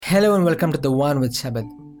Hello and welcome to The One with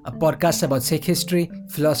Shabad, a podcast about Sikh history,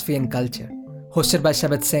 philosophy and culture, hosted by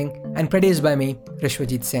Shabad Singh and produced by me,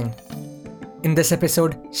 Rishwajit Singh. In this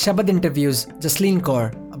episode, Shabad interviews Jaslin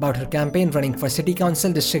Kaur about her campaign running for City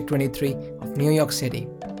Council District 23 of New York City.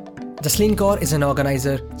 Jaslin Kaur is an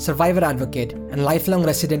organizer, survivor advocate and lifelong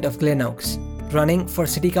resident of Glen Oaks, running for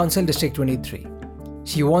City Council District 23.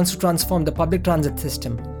 She wants to transform the public transit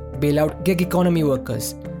system, bail out gig economy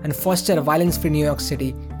workers, and foster a violence-free New York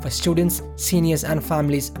City for students, seniors, and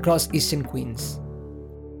families across Eastern Queens.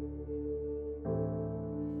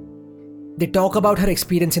 They talk about her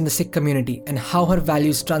experience in the Sikh community and how her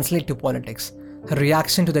values translate to politics, her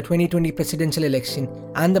reaction to the 2020 presidential election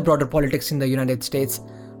and the broader politics in the United States,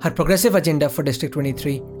 her progressive agenda for District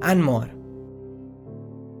 23, and more.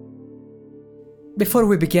 Before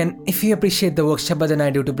we begin, if you appreciate the work Shabad and I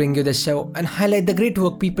do to bring you this show and highlight the great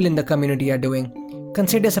work people in the community are doing,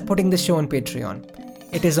 consider supporting the show on Patreon.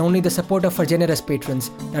 It is only the support of our generous patrons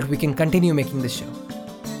that we can continue making the show.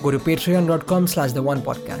 Go to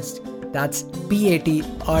patreon.com/theonepodcast. That's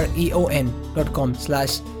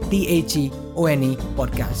patreon.com/THEONE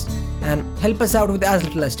podcast and help us out with as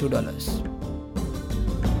little as $2.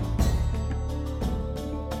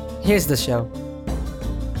 Here's the show.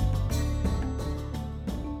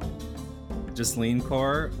 Jaslin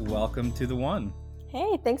Kaur, welcome to The One.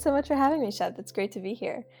 Hey, thanks so much for having me, Shad. It's great to be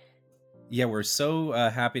here. Yeah, we're so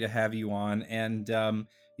happy to have you on. And,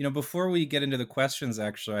 before we get into the questions,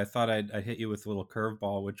 actually, I thought I'd hit you with a little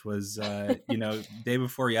curveball, which was, day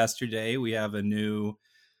before yesterday, we have a new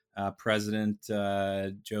President,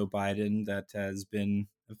 Joe Biden, that has been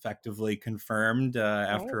effectively confirmed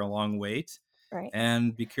after a long wait. Right.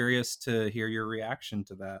 And be curious to hear your reaction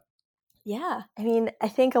to that. Yeah, I mean, I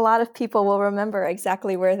think a lot of people will remember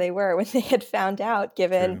exactly where they were when they had found out,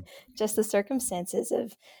 given just the circumstances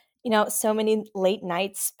of, so many late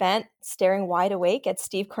nights spent staring wide awake at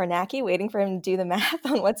Steve Kornacki, waiting for him to do the math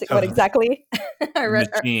on what exactly.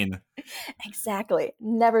 Machine. Exactly.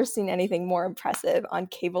 Never seen anything more impressive on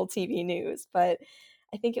cable TV news, but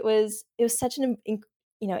I think it was such an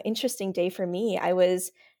interesting day for me. I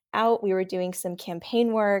was out. We were doing some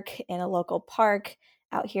campaign work in a local park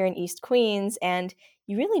out here in East Queens, and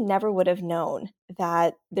you really never would have known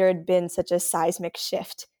that there had been such a seismic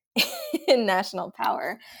shift in national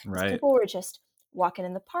power. Right. So people were just walking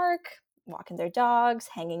in the park, walking their dogs,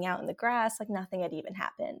 hanging out in the grass, like nothing had even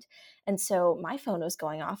happened. And so my phone was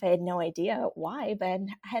going off. I had no idea why, but I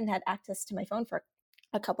hadn't had access to my phone for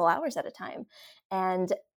a couple hours at a time.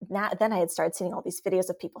 And then I had started seeing all these videos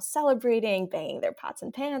of people celebrating, banging their pots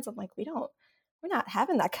and pans. I'm like, we're not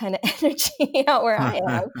having that kind of energy out where I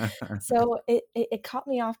am. So it caught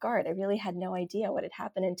me off guard. I really had no idea what had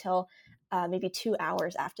happened until maybe 2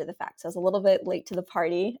 hours after the fact. So I was a little bit late to the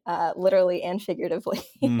party, literally and figuratively.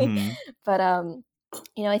 Mm-hmm. But, I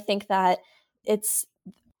think that it's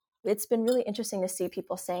been really interesting to see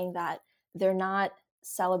people saying that they're not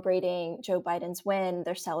celebrating Joe Biden's win,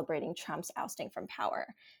 they're celebrating Trump's ousting from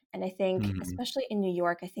power. And I think, especially in New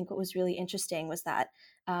York, I think what was really interesting was that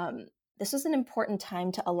this was an important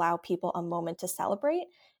time to allow people a moment to celebrate.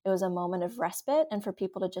 It was a moment of respite and for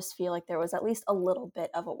people to just feel like there was at least a little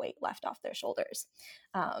bit of a weight left off their shoulders.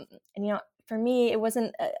 For me, it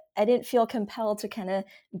wasn't, I didn't feel compelled to kind of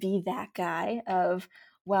be that guy of,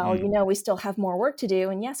 we still have more work to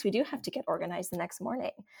do. And yes, we do have to get organized the next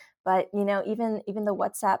morning. But, even the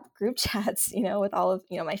WhatsApp group chats, with all of,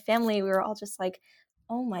 my family, we were all just like,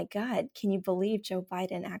 oh my God, can you believe Joe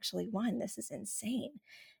Biden actually won? This is insane.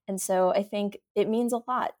 And so I think it means a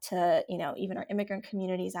lot to, even our immigrant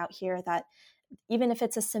communities out here that even if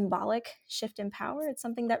it's a symbolic shift in power, it's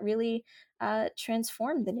something that really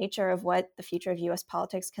transformed the nature of what the future of U.S.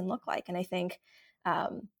 politics can look like. And I think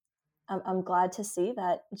I'm glad to see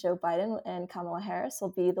that Joe Biden and Kamala Harris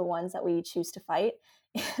will be the ones that we choose to fight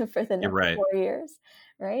for the next 4 years,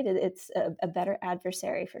 right? It's a better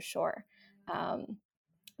adversary for sure. But,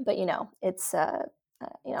 it's...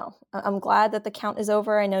 I'm glad that the count is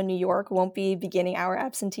over. I know New York won't be beginning our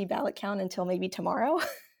absentee ballot count until maybe tomorrow.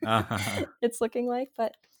 It's looking like,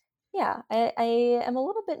 but yeah, I am a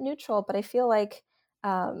little bit neutral, but I feel like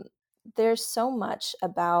there's so much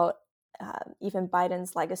about even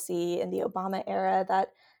Biden's legacy in the Obama era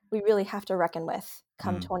that we really have to reckon with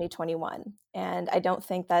come 2021. And I don't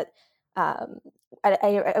think that I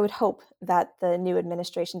would hope that the new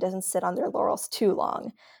administration doesn't sit on their laurels too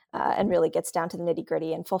long and really gets down to the nitty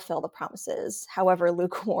gritty and fulfill the promises, however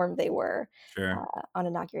lukewarm they were on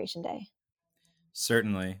Inauguration Day.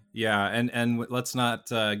 Certainly. Yeah. And let's not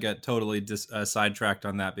get totally sidetracked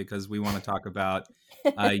on that, because we want to talk about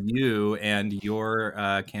you and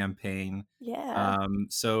your campaign. Yeah.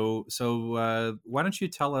 So why don't you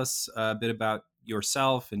tell us a bit about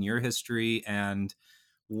yourself and your history, and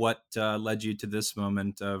what led you to this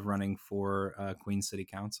moment of running for Queen City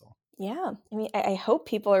Council? Yeah. I mean, I hope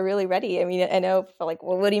people are really ready. I mean, I know people are like,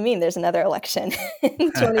 well, what do you mean there's another election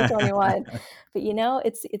in 2021? But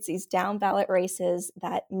it's these down ballot races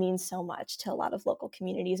that mean so much to a lot of local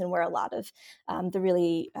communities, and where a lot of the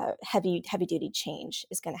really heavy duty change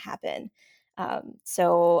is going to happen.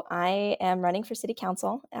 So I am running for city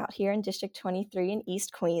council out here in District 23 in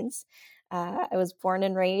East Queens. I was born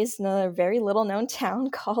and raised in a very little known town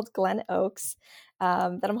called Glen Oaks,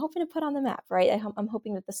 that I'm hoping to put on the map, right? I'm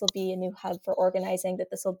hoping that this will be a new hub for organizing, that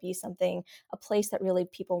this will be something, a place that really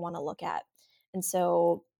people want to look at. And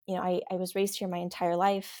so, I was raised here my entire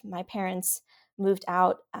life. My parents moved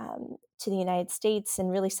out to the United States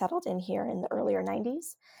and really settled in here in the earlier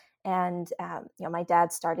 90s. And, my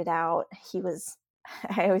dad started out,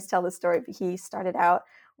 I always tell this story, but he started out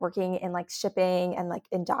working in like shipping and like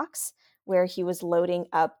in docks, where he was loading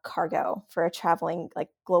up cargo for a traveling like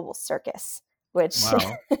global circus, which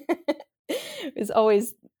Wow. is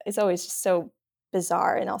always it's always just so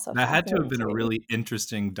bizarre and also That had to have fascinating been to a me. really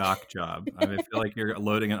interesting dock job. I mean, I feel like you're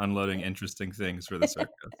loading and unloading interesting things for the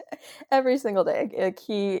circus. Every single day, like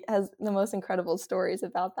he has the most incredible stories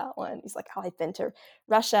about that one. He's like, "Oh, I've been to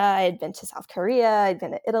Russia, I had been to South Korea, I'd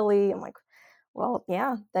been to Italy." I'm like, "Well,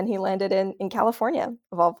 yeah." Then he landed in California,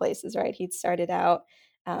 of all places, right? He'd started out.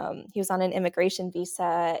 He was on an immigration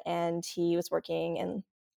visa, and he was working in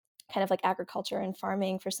kind of like agriculture and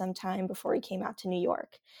farming for some time before he came out to New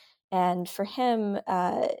York. And for him,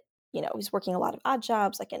 he was working a lot of odd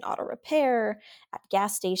jobs, like in auto repair, at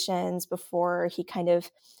gas stations, before he kind of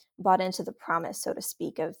bought into the promise, so to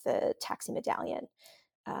speak, of the taxi medallion.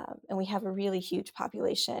 And we have a really huge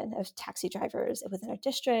population of taxi drivers within our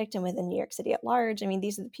district and within New York City at large. I mean,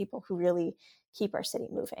 these are the people who really keep our city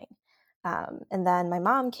moving. And then my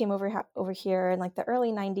mom came over here in like the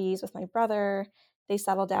early 90s with my brother. They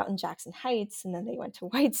settled out in Jackson Heights, and then they went to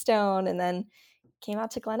Whitestone, and then came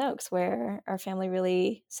out to Glen Oaks, where our family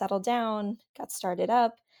really settled down, got started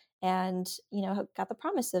up, and got the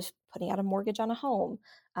promise of putting out a mortgage on a home,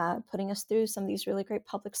 putting us through some of these really great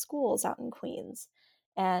public schools out in Queens.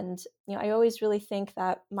 And I always really think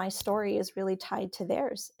that my story is really tied to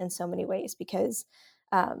theirs in so many ways, because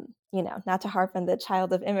not to harp on the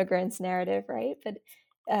child of immigrants narrative, right? But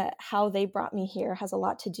how they brought me here has a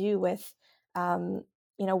lot to do with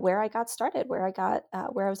where I got started, where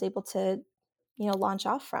I was able to launch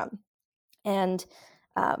off from. And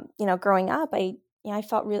growing up, I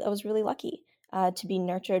felt I was really lucky to be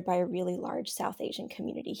nurtured by a really large South Asian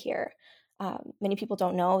community here. Many people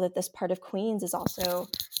don't know that this part of Queens is also,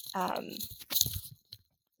 um,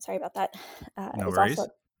 sorry about that, No is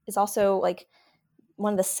worries. also like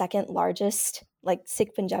one of the second largest like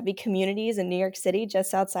Sikh Punjabi communities in New York City,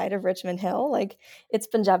 just outside of Richmond Hill. Like it's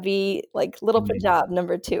Punjabi, like Little Mm, Punjab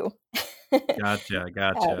 #2 gotcha, out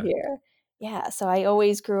gotcha. here. Yeah, so I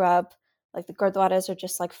always grew up like the gurdwaras are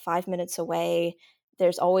just like 5 minutes away.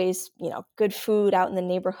 There's always, good food out in the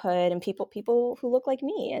neighborhood, and people who look like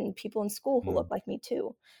me, and people in school who look Mm, like me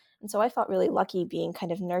too. And so I felt really lucky being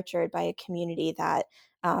kind of nurtured by a community that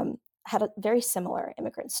had very similar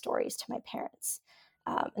immigrant stories to my parents.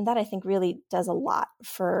 And that I think really does a lot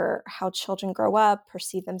for how children grow up,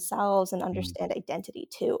 perceive themselves, and mm, understand identity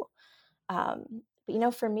too.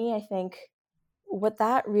 But for me, I think what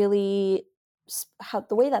that really, how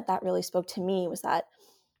the way that that really spoke to me was that,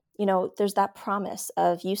 there's that promise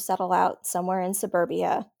of you settle out somewhere in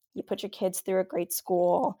suburbia, you put your kids through a great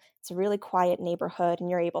school, it's a really quiet neighborhood, and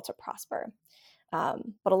you're able to prosper.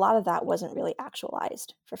 But a lot of that wasn't really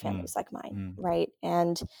actualized for mm, families like mine, mm, right?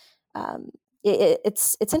 And um,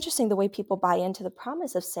 it's interesting the way people buy into the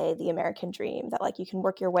promise of, say, the American dream, that like you can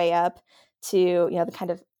work your way up to the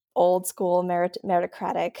kind of old school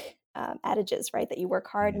meritocratic adages, right? That you work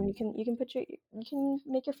hard and mm, you can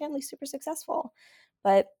make your family super successful.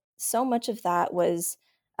 But so much of that was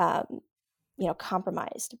um,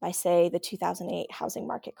 compromised by, say, the 2008 housing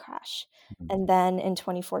market crash. mm, And then in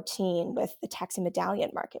 2014 with the taxi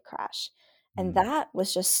medallion market crash. And mm, that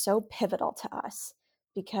was just so pivotal to us,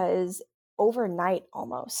 because overnight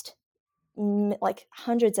almost, like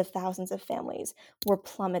hundreds of thousands of families were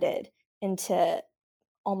plummeted into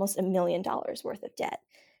almost $1 million worth of debt.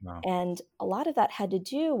 wow. And a lot of that had to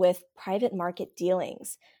do with private market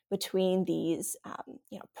dealings between these,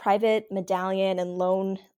 private medallion and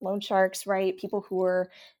loan sharks, right? People who were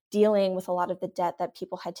dealing with a lot of the debt that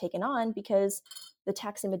people had taken on, because the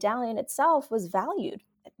taxi medallion itself was valued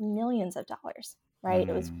at millions of dollars, right?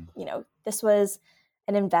 It was, this was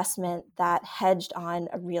an investment that hedged on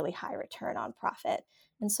a really high return on profit.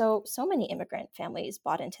 And so many immigrant families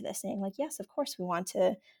bought into this, saying like, yes, of course we want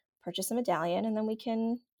to purchase a medallion, and then we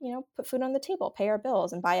can, put food on the table, pay our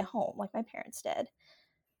bills, and buy a home like my parents did.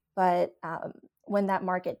 But when that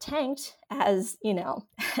market tanked, as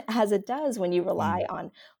as it does when you rely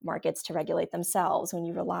on markets to regulate themselves, when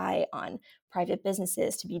you rely on private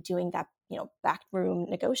businesses to be doing that, backroom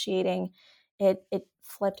negotiating, it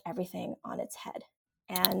flipped everything on its head.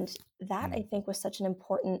 And that, I think, was such an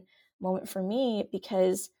important moment for me,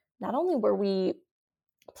 because not only were we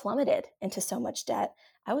plummeted into so much debt,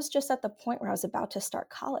 I was just at the point where I was about to start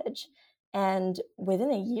college. And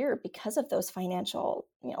within a year, because of those financial,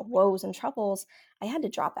 woes and troubles, I had to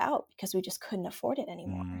drop out because we just couldn't afford it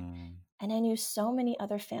anymore. And I knew so many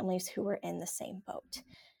other families who were in the same boat.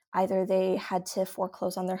 Either they had to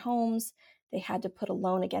foreclose on their homes, they had to put a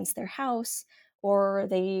loan against their house, or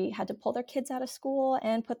they had to pull their kids out of school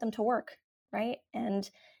and put them to work, right? And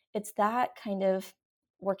it's that kind of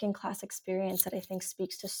working class experience that I think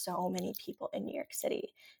speaks to so many people in New York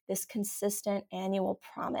City. This consistent annual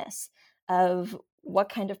promise of what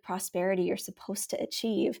kind of prosperity you're supposed to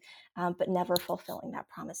achieve, but never fulfilling that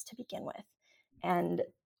promise to begin with. And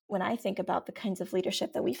when I think about the kinds of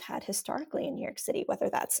leadership that we've had historically in New York City, whether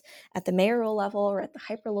that's at the mayoral level or at the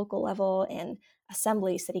hyperlocal level in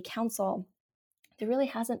assembly, city council, there really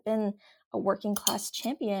hasn't been a working class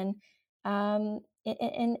champion in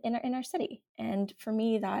our city. And for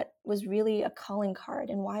me, that was really a calling card,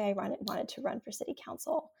 and why I wanted to run for city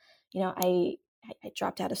council. I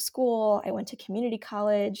dropped out of school. I went to community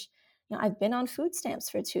college. I've been on food stamps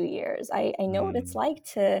for 2 years. I know what it's like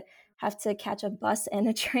to have to catch a bus and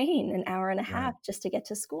a train an hour and a half just to get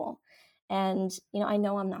to school. And, I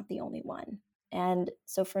know I'm not the only one. And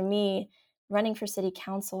so for me, running for city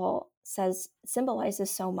council symbolizes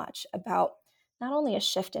so much about not only a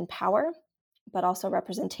shift in power, but also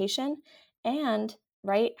representation, and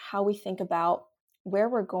how we think about where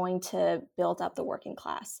we're going to build up the working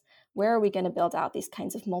class. Where are we going to build out these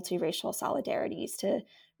kinds of multiracial solidarities to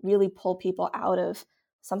really pull people out of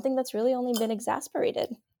something that's really only been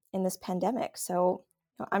exacerbated in this pandemic? So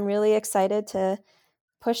I'm really excited to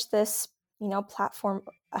push this, platform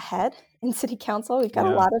ahead in city council. We've got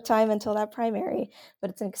a lot of time until that primary, but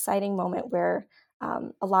it's an exciting moment where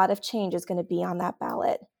a lot of change is going to be on that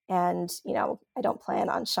ballot. And, I don't plan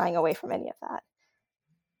on shying away from any of that.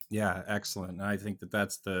 Yeah, excellent. And I think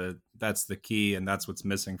that's the key, and that's what's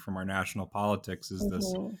missing from our national politics is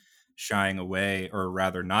this shying away, or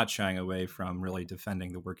rather not shying away from really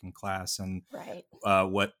defending the working class. And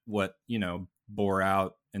what bore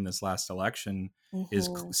out in this last election is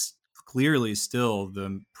clearly still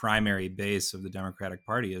the primary base of the Democratic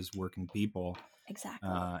Party is working people. Exactly.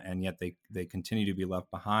 And yet they continue to be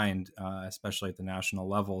left behind, especially at the national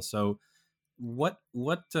level. So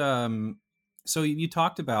so you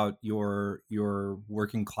talked about your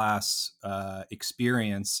working class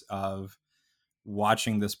experience of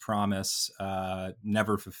watching this promise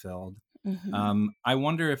never fulfilled. I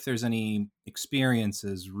wonder if there's any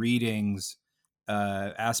experiences, readings,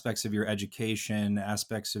 aspects of your education,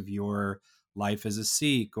 aspects of your life as a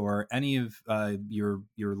Sikh, or any of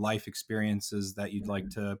your life experiences that you'd like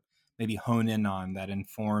to maybe hone in on that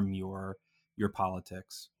inform your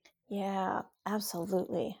politics. Yeah,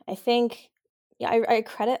 absolutely. I think, I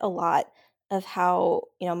credit a lot of how,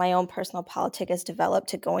 my own personal politic has developed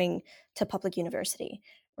to going to public university,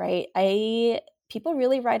 right? People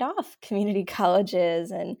really write off community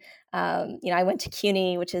colleges. And, I went to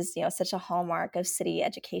CUNY, which is, such a hallmark of city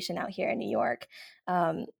education out here in New York.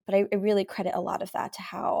 But I really credit a lot of that to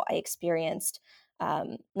how I experienced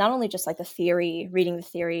not only just like reading the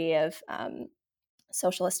theory of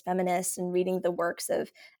socialist feminists and reading the works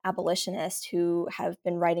of abolitionists who have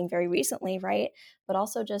been writing very recently, right? But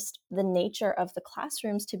also just the nature of the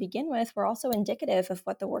classrooms to begin with were also indicative of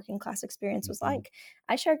what the working class experience was like.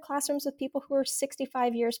 I shared classrooms with people who are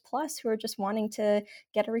 65 years plus who are just wanting to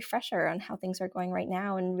get a refresher on how things are going right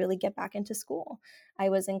now and really get back into school. I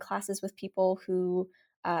was in classes with people who,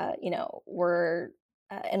 were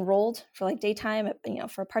enrolled for like daytime,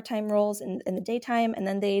 for part-time roles in the daytime, and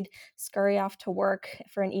then they'd scurry off to work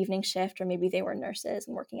for an evening shift, or maybe they were nurses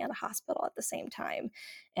and working at a hospital at the same time.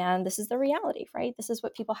 And this is the reality, right? This is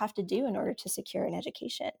what people have to do in order to secure an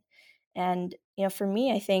education. And for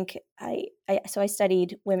me, I think I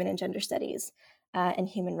studied women and gender studies and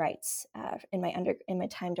human rights in my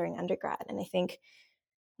time during undergrad. And I think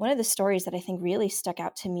one of the stories that I think really stuck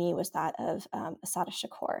out to me was that of Asada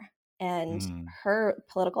Shakur and Mm, her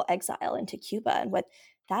political exile into Cuba, and what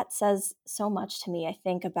that says so much to me, I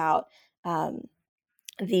think, about um,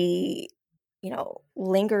 the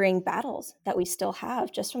lingering battles that we still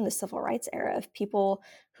have just from the civil rights era, of people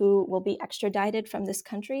who will be extradited from this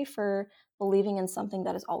country for believing in something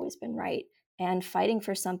that has always been right and fighting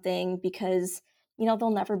for something because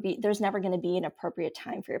there's never going to be an appropriate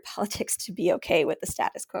time for your politics to be okay with the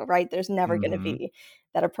status quo, right? There's never going to hmm be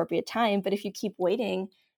that appropriate time, but if you keep waiting,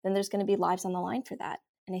 then there's going to be lives on the line for that.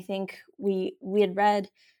 And I think we had read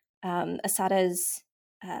Asada's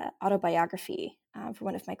autobiography for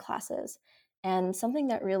one of my classes. And something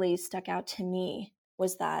that really stuck out to me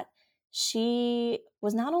was that she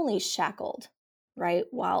was not only shackled, right,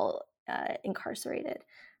 while incarcerated,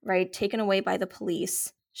 right, taken away by the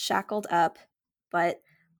police, shackled up, but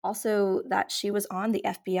also that she was on the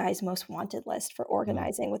FBI's most wanted list for mm,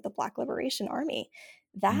 organizing with the Black Liberation Army.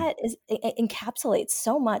 mm, That it encapsulates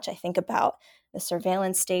so much, I think, about the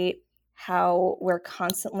surveillance state, how we're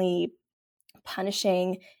constantly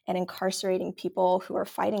punishing and incarcerating people who are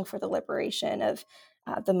fighting for the liberation of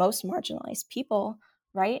the most marginalized people,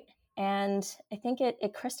 right? And I think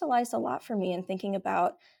it crystallized a lot for me in thinking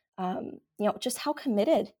about, just how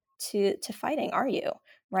committed to fighting are you,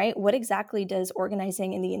 right? What exactly does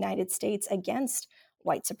organizing in the United States against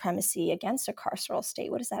white supremacy, against a carceral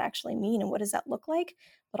state, what does that actually mean, and what does that look like?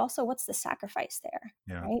 But also, what's the sacrifice there,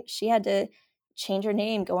 yeah, right? She had to change her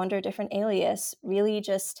name, go under a different alias, really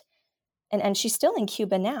just and she's still in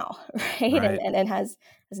Cuba now, right? right, And has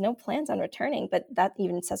no plans on returning. But that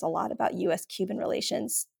even says a lot about U.S.-Cuban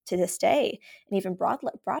relations to this day, and even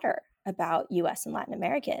broader about U.S. and Latin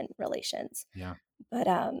American relations. yeah, But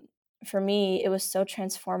for me, it was so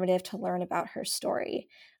transformative to learn about her story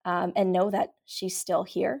and know that she's still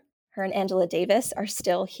here. Her and Angela Davis are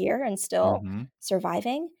still here and still hmm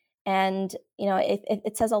surviving. And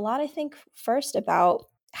it says a lot, I think, first about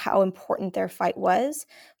how important their fight was,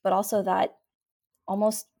 but also that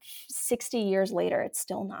almost 60 years later, it's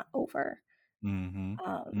still not over. hmm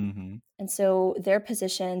Um, hmm and so their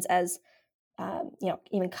positions as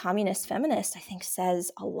even communist feminist, I think,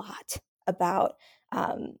 says a lot about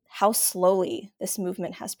how slowly this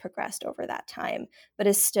movement has progressed over that time, but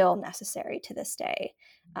is still necessary to this day.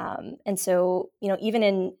 And so,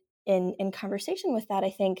 even in conversation with that,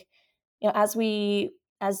 I think,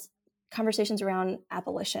 as conversations around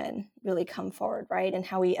abolition really come forward, right, and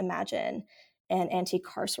how we imagine an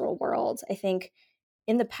anti-carceral world, I think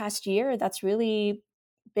in the past year, that's really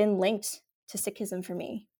been linked to Sikhism for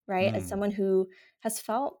me, right? As mm, someone who has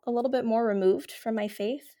felt a little bit more removed from my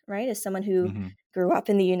faith, right? As someone who hmm grew up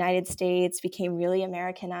in the United States, became really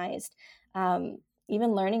Americanized, um,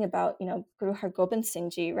 even learning about, Guru Har Gobind Singh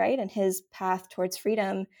Ji, right? And his path towards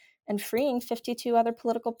freedom and freeing 52 other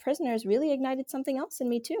political prisoners really ignited something else in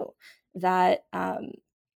me too. That,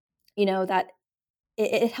 that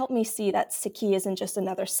it helped me see that Sikhi isn't just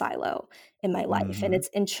another silo in my life, and hmm it's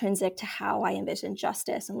intrinsic to how I envision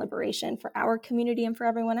justice and liberation for our community and for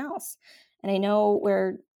everyone else. And I know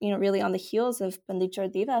we're really on the heels of Pandit Jor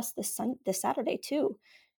Divas this Saturday too,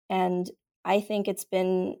 and I think it's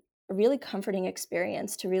been a really comforting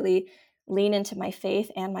experience to really lean into my faith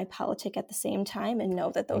and my politic at the same time, and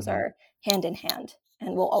know that those hmm are hand in hand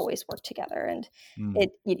and will always work together. And mm,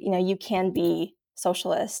 you can be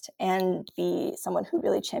socialist and be someone who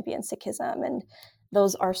really champions Sikhism, and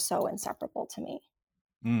those are so inseparable to me.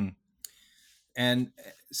 mm. And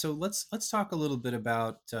so let's talk a little bit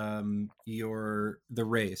about the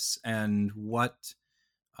race and what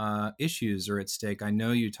issues are at stake. I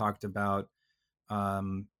know you talked about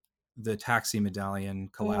um, the taxi medallion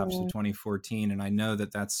collapse of Mm, 2014, and I know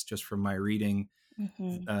that that's just from my reading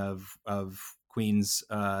mhm. of Queen's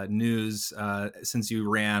news. Since you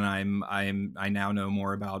ran, I now know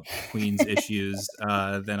more about Queen's issues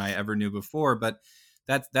than I ever knew before. But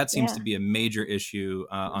that seems Yeah. to be a major issue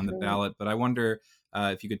on the Mhm. ballot. But I wonder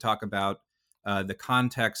if you could talk about the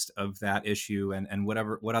context of that issue and what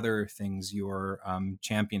other things you're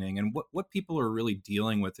championing, and what people are really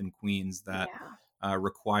dealing with in Queens that Yeah.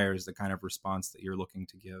 requires the kind of response that you're looking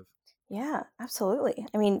to give. Yeah, absolutely.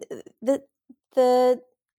 I mean, the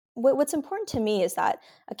what's important to me is that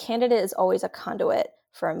a candidate is always a conduit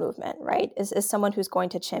for a movement, right? Is someone who's going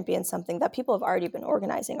to champion something that people have already been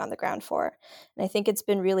organizing on the ground for. And I think it's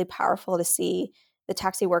been really powerful to see the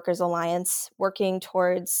Taxi Workers Alliance working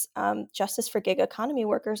towards justice for gig economy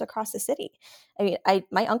workers across the city. I mean,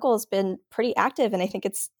 my uncle has been pretty active, and I think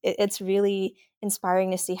it's really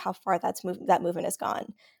inspiring to see how far that movement has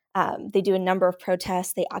gone. They do a number of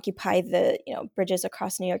protests. They occupy the bridges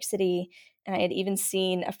across New York City. And I had even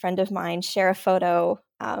seen a friend of mine share a photo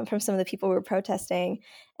from some of the people who were protesting.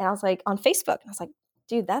 And I was like, on Facebook, and I was like,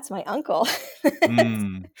 dude, that's my uncle.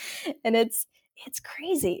 Mm. And it's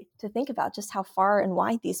crazy to think about just how far and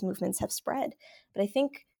wide these movements have spread. But I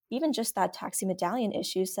think even just that taxi medallion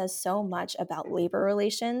issue says so much about labor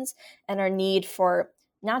relations and our need for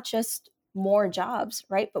not just more jobs,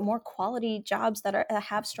 right, but more quality jobs that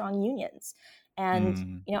have strong unions.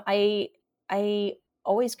 And Mm. I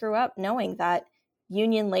always grew up knowing that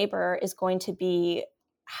union labor is going to be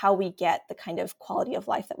how we get the kind of quality of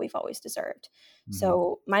life that we've always deserved. Mm-hmm.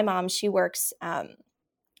 So my mom, she works at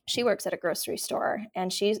a grocery store,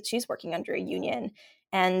 and she's working under a union.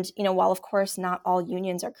 And while of course not all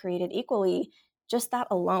unions are created equally, just that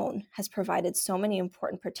alone has provided so many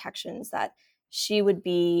important protections that she would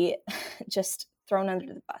be just thrown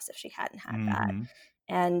under the bus if she hadn't had that. Mm-hmm.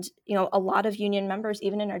 And a lot of union members,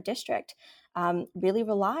 even in our district, really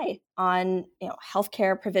rely on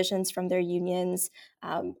healthcare provisions from their unions,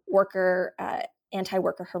 worker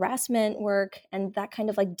anti-worker harassment work, and that kind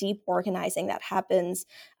of like deep organizing that happens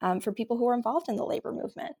for people who are involved in the labor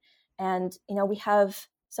movement. And we have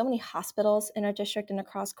so many hospitals in our district and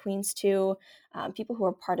across Queens too, people who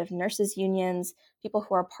are part of nurses unions, people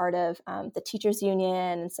who are part of the teachers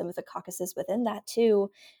union and some of the caucuses within that too.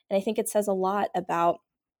 And I think it says a lot about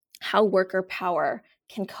how worker power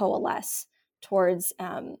can coalesce towards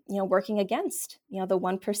working against the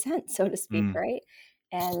 1%, so to speak, Mm. right?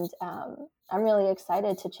 And I'm really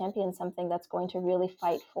excited to champion something that's going to really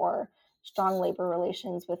fight for strong labor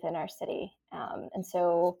relations within our city. And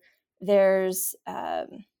so there's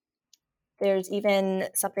even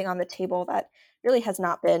something on the table that really has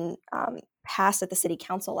not been passed at the city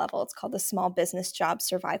council level. It's called the Small Business Job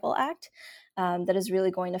Survival Act, that is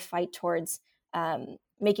really going to fight towards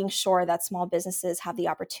making sure that small businesses have the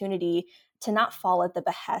opportunity to not fall at the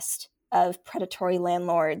behest of predatory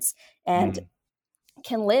landlords and Mm.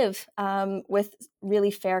 can live with really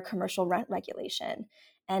fair commercial rent regulation.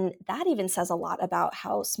 And that even says a lot about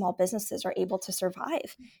how small businesses are able to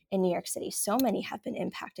survive in New York City. So many have been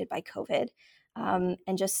impacted by COVID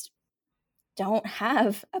and just don't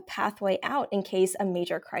have a pathway out in case a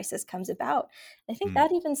major crisis comes about. I think Mm.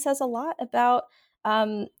 that even says a lot about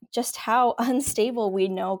just how unstable we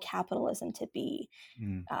know capitalism to be.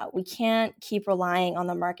 Mm. We can't keep relying on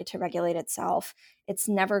the market to regulate itself. It's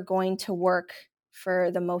never going to work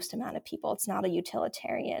for the most amount of people. It's not a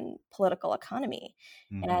utilitarian political economy.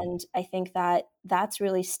 Mm-hmm. And I think that that's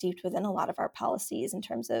really steeped within a lot of our policies in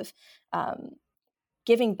terms of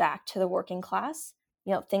giving back to the working class.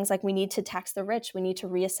 Things like we need to tax the rich. We need to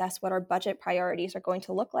reassess what our budget priorities are going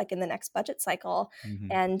to look like in the next budget cycle,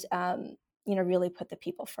 Mm-hmm. and really put the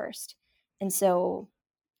people first. And so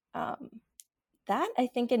um, that, I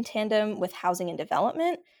think, in tandem with housing and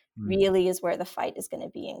development, Mm. really is where the fight is going to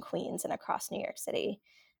be in Queens and across New York City.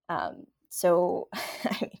 So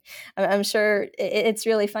I mean, I'm sure it's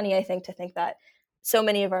really funny, I think, to think that so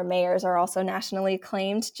many of our mayors are also nationally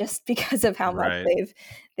acclaimed just because of how much Right.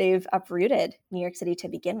 they've uprooted New York City to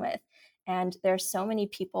begin with. And there are so many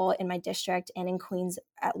people in my district and in Queens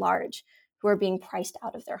at large who are being priced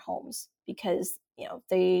out of their homes because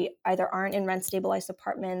they either aren't in rent stabilized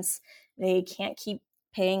apartments, they can't keep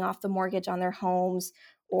paying off the mortgage on their homes,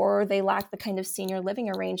 or they lack the kind of senior living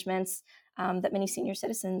arrangements that many senior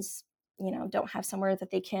citizens don't have somewhere that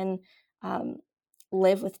they can um,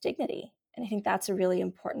 live with dignity. And I think that's a really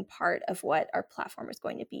important part of what our platform is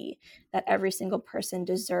going to be, that every single person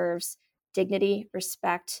deserves dignity,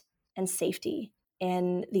 respect, and safety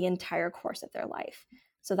in the entire course of their life.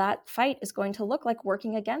 So that fight is going to look like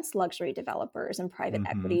working against luxury developers and private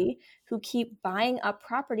Mm-hmm. equity who keep buying up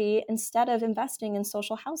property instead of investing in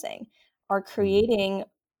social housing, are Mm. creating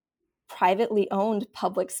privately owned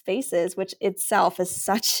public spaces, which itself is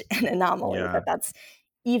such an anomaly Yeah. that that's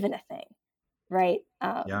even a thing, right?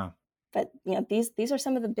 Yeah. But these are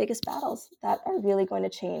some of the biggest battles that are really going to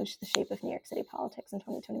change the shape of New York City politics in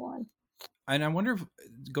 2021. And I wonder if,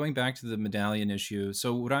 going back to the medallion issue,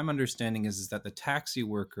 so what I'm understanding is that the taxi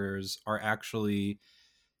workers are actually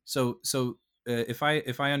if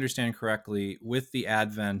I understand correctly, with the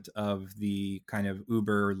advent of the kind of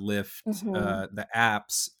Uber, Lyft, Mm-hmm. the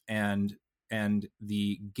apps, and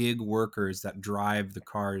the gig workers that drive the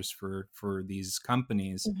cars for these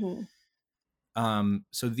companies, Mm-hmm.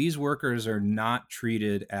 so these workers are not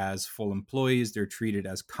treated as full employees; they're treated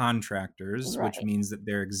as contractors, which Right. means that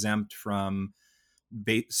they're exempt from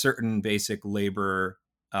certain basic labor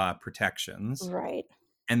protections, Right.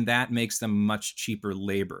 and that makes them much cheaper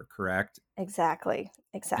labor, correct? Exactly.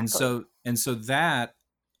 Exactly. And so that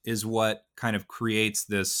is what kind of creates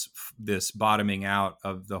this bottoming out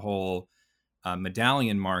of the whole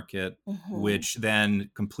medallion market, which then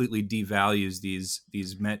completely devalues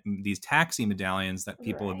these taxi medallions that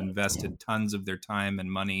people have invested tons of their time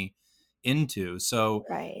and money into. So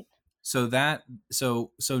Right.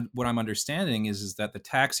 so what I'm understanding is that the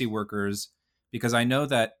taxi workers, because I know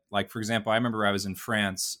that, like, for example, I remember I was in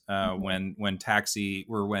France when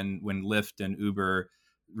Lyft and Uber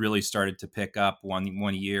really started to pick up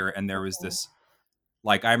one year, and there was this,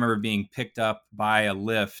 like, I remember being picked up by a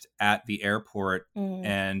Lyft at the airport,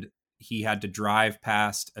 and he had to drive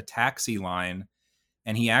past a taxi line,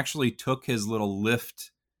 and he actually took his little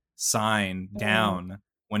Lyft sign down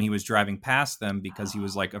when he was driving past them because he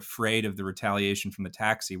was, like, afraid of the retaliation from the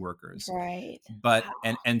taxi workers. Right. But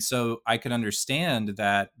and so I could understand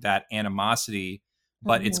that animosity,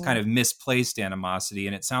 but it's kind of misplaced animosity,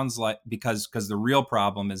 and it sounds like because the real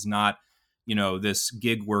problem is not, this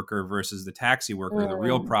gig worker versus the taxi worker. The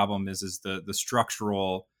real problem is the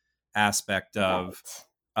structural aspect of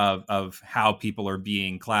how people are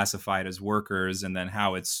being classified as workers, and then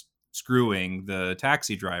how it's screwing the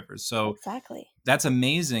taxi drivers. So Exactly. that's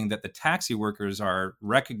amazing that the taxi workers are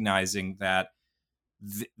recognizing that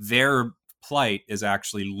their plight is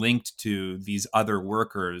actually linked to these other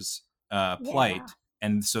workers' plight.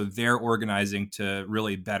 And so they're organizing to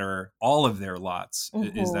really better all of their lots.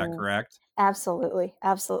 Is that correct? Absolutely.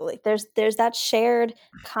 Absolutely. There's that shared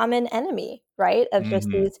common enemy, right? Of just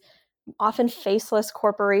these often faceless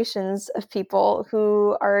corporations of people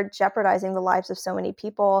who are jeopardizing the lives of so many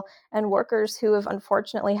people, and workers who have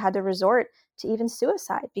unfortunately had to resort to even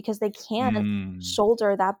suicide because they can't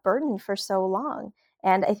shoulder that burden for so long.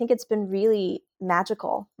 And I think it's been really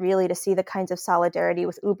magical, really, to see the kinds of solidarity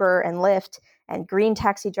with Uber and Lyft and green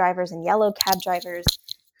taxi drivers and yellow cab drivers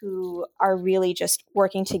who are really just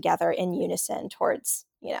working together in unison towards,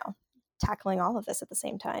 tackling all of this at the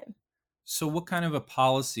same time. So what kind of a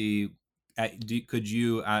policy could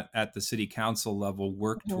you at the city council level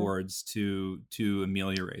work towards to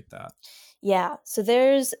ameliorate that? Yeah, so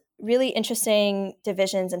there's really interesting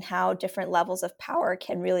divisions in how different levels of power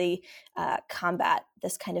can really combat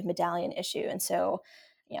this kind of medallion issue. And so,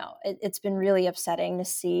 it's been really upsetting to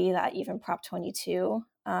see that even Prop 22,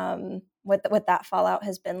 what that fallout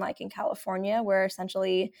has been like in California, where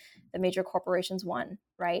essentially the major corporations won,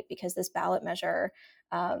 right? Because this ballot measure,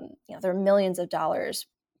 there are millions of dollars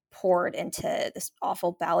poured into this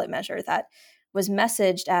awful ballot measure that was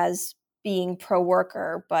messaged as being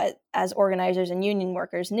pro-worker, but as organizers and union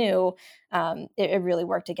workers knew, it really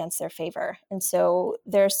worked against their favor. And so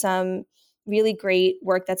there's some really great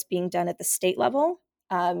work that's being done at the state level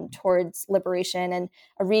towards liberation and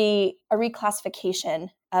a reclassification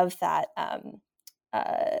of that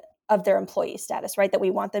of their employee status, right? That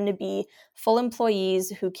we want them to be full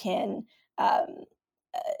employees who can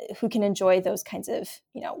enjoy those kinds of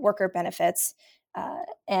worker benefits.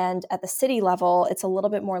 And at the city level, it's a little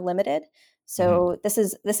bit more limited. So this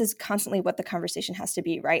is constantly what the conversation has to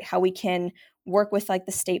be, right? How we can work with like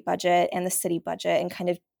the state budget and the city budget and kind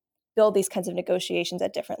of build these kinds of negotiations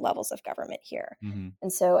at different levels of government here.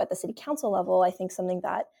 And so at the city council level, I think something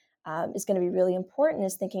that is going to be really important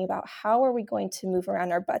is thinking about how are we going to move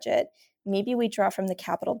around our budget. Maybe we draw from the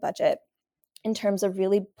capital budget in terms of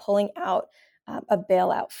really pulling out a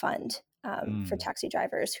bailout fund for taxi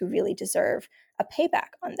drivers who really deserve a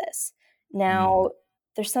payback on this. Now,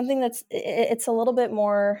 there's something it's a little bit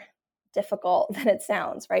more difficult than it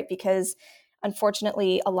sounds, right? Because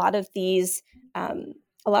unfortunately, a lot of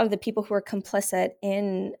the people who are complicit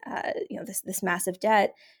in this massive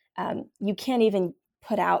debt, you can't even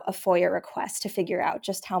put out a FOIA request to figure out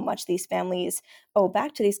just how much these families owe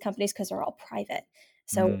back to these companies because they're all private.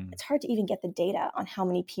 So it's hard to even get the data on how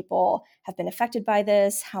many people have been affected by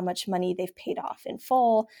this, how much money they've paid off in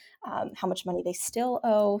full, how much money they still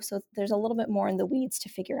owe. So there's a little bit more in the weeds to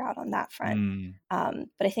figure out on that front.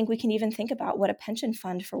 But I think we can even think about what a pension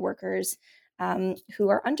fund for workers who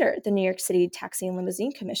are under the New York City Taxi and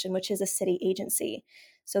Limousine Commission, which is a city agency.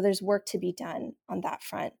 So there's work to be done on that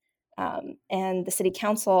front. And the city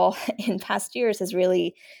council in past years has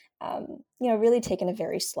really really taken a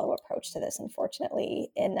very slow approach to this,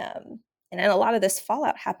 unfortunately. And a lot of this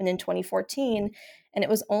fallout happened in 2014, and it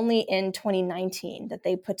was only in 2019 that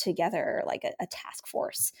they put together like a task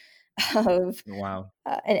force of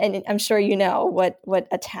and I'm sure you know what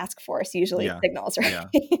a task force usually signals, right?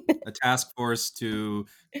 A task force to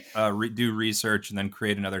do research and then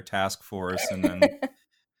create another task force, and then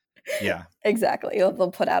Exactly.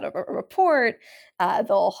 They'll put out a report.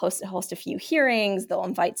 They'll host a few hearings. They'll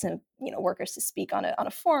invite some workers to speak on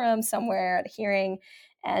a forum somewhere at a hearing,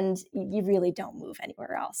 and you really don't move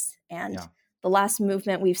anywhere else. And the last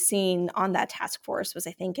movement we've seen on that task force was,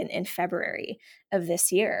 I think, in February of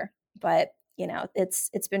this year. But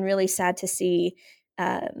it's been really sad to see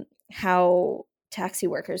how taxi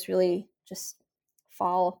workers really just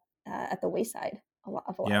fall at the wayside of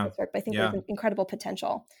a lot of Yeah. this work. But I think Yeah. there's an incredible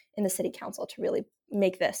potential in the city council to really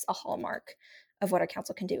make this a hallmark of what our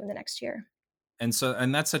council can do in the next year. And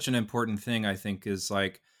that's such an important thing, I think, is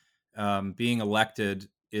like being elected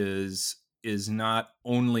is not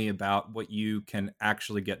only about what you can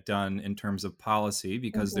actually get done in terms of policy,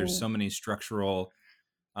 because there's Mhm. so many structural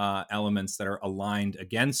elements that are aligned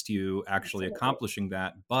against you actually Absolutely. accomplishing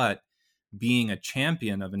that, but being a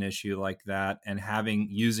champion of an issue like that and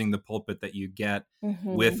using the pulpit that you get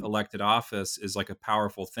with Mhm. elected office is like a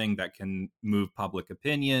powerful thing that can move public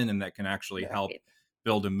opinion and that can actually help Right.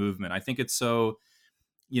 build a movement. I think it's so,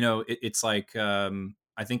 it's like,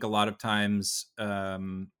 I think a lot of times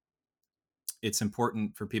it's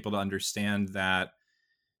important for people to understand that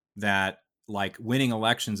like winning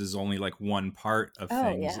elections is only like one part of Oh,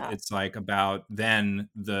 things. yeah. It's like about then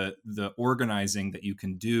the organizing that you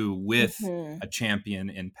can do with Mhm. a champion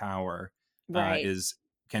in power Right. is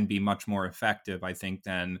can be much more effective, I think,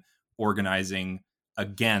 than organizing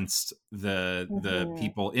against the Mhm.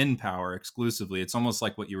 people in power exclusively. It's almost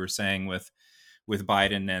like what you were saying with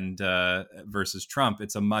Biden and versus Trump.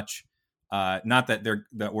 It's a much not that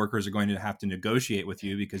that workers are going to have to negotiate with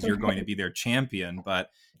you because you're going to Right. be their champion,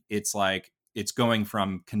 but it's like it's going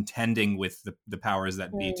from contending with the powers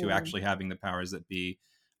that be to Mm. actually having the powers that be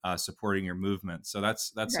supporting your movement. So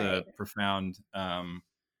that's Right. a profound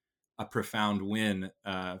win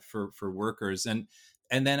for workers. And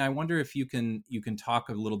then I wonder if you can talk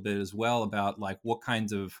a little bit as well about like what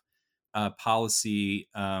kinds of policy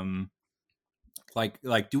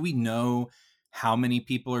like do we know how many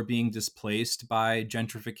people are being displaced by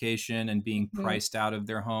gentrification and being Mhm. priced out of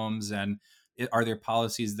their homes, and are there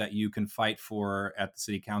policies that you can fight for at the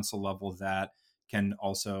city council level that can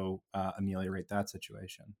also ameliorate that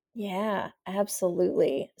situation? Yeah,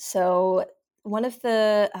 absolutely. So, one of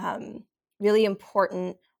the really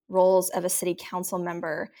important roles of a city council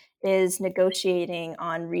member is negotiating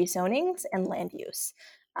on rezonings and land use.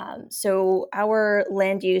 So, our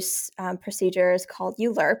land use procedure is called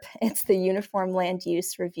ULURP. It's the Uniform Land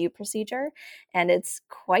Use Review Procedure, and it's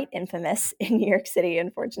quite infamous in New York City,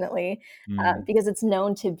 unfortunately, Mm, because it's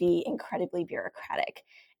known to be incredibly bureaucratic.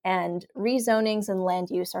 And rezonings and land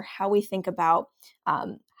use are how we think about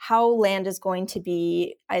how land is going to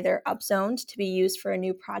be either upzoned to be used for a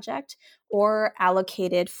new project or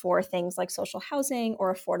allocated for things like social housing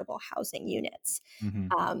or affordable housing units.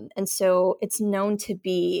 hmm And so it's known to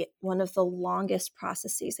be one of the longest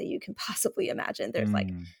processes that you can possibly imagine. There's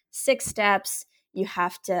like mm, 6 steps. You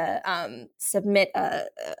have to submit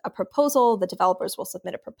a proposal. The developers will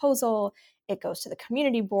submit a proposal. It goes to the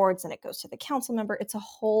community boards and it goes to the council member. It's a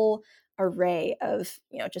whole array of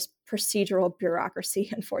just procedural bureaucracy,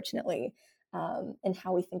 unfortunately, and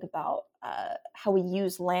how we think about how we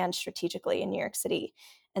use land strategically in New York City.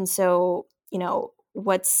 And so,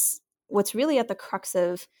 what's really at the crux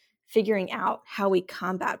of figuring out how we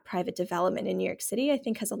combat private development in New York City, I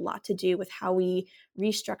think, has a lot to do with how we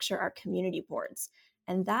restructure our community boards.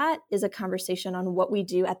 And that is a conversation on what we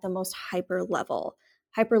do at the most hyper local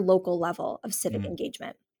level of civic mm,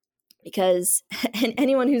 engagement, because and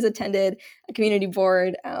anyone who's attended a community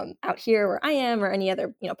board out here where I am, or any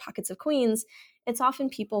other pockets of Queens, it's often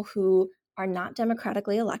people who are not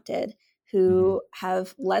democratically elected, hmm who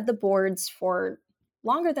have led the boards for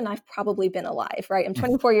longer than I've probably been alive. Right, I'm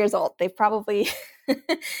 24 years old. They've probably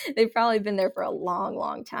they've probably been there for a long,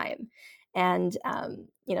 long time, and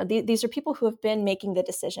these are people who have been making the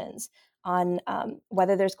decisions on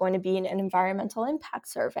whether there's going to be an environmental impact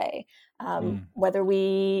survey, mm, whether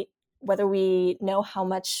we know how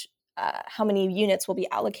many units will be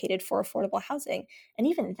allocated for affordable housing. And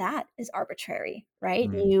even that is arbitrary, right?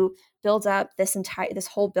 mm, You build up this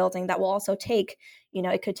whole building that will also take,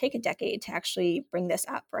 it could take a decade to actually bring this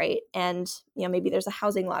up, right? And maybe there's a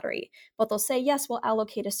housing lottery, but they'll say, yes, we'll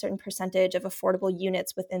allocate a certain percentage of affordable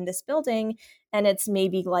units within this building, and it's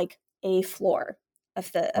maybe like a floor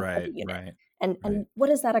of the right, unit. right, right, And what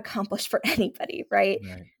does that accomplish for anybody, right?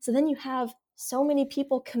 right. So then you have so many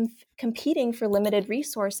people competing for limited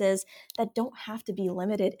resources that don't have to be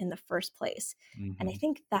limited in the first place. And I hmm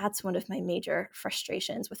think that's one of my major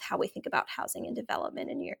frustrations with how we think about housing and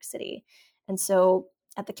development in New York City. And so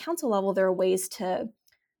at the council level, there are ways to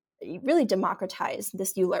really democratize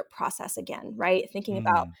this ULERP process again, right? Thinking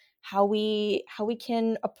about mm, how we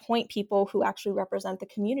can appoint people who actually represent the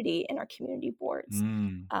community in our community boards.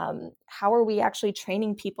 Mm. How are we actually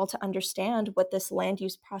training people to understand what this land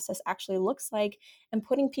use process actually looks like, and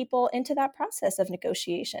putting people into that process of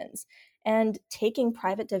negotiations and taking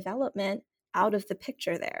private development out of the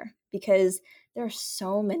picture there, because there are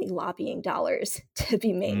so many lobbying dollars to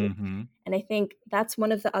be made. Mm-hmm. And I think that's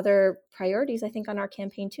one of the other priorities, I think, on our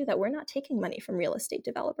campaign too, that we're not taking money from real estate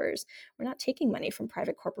developers. We're not taking money from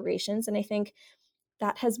private corporations. And I think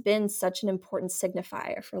that has been such an important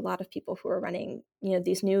signifier for a lot of people who are running,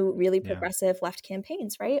 these new really Yeah. progressive left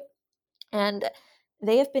campaigns, right? And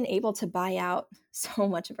they have been able to buy out so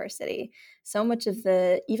much of our city. So much of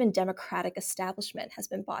the even democratic establishment has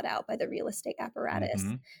been bought out by the real estate apparatus. Mm-hmm.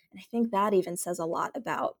 And I think that even says a lot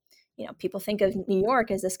about, people think of New York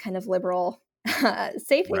as this kind of liberal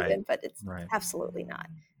safe haven, but it's Right. absolutely not.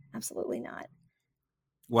 Absolutely not.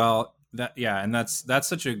 Well, and that's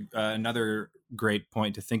such a another great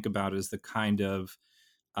point to think about, is the kind of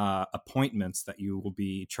appointments that you will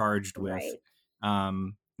be charged with.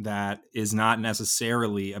 Right. That is not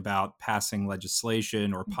necessarily about passing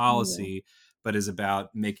legislation or policy, but is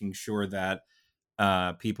about making sure that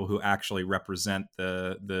people who actually represent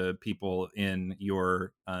the people in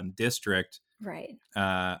your district Right.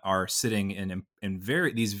 are sitting in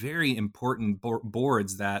these very important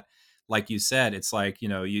boards that, like you said, it's like,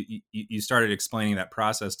 you started explaining that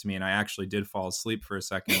process to me, and I actually did fall asleep for a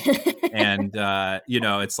second. And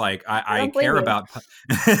it's like I care about.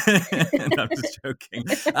 I'm just joking.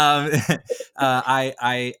 But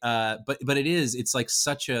it's like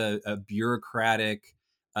such a bureaucratic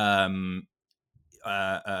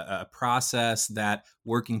a process that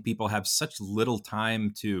working people have such little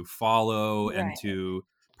time to follow and Right. to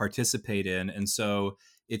participate in. And so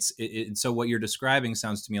so what you're describing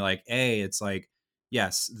sounds to me like, it's like,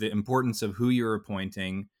 yes, the importance of who you're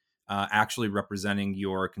appointing, actually representing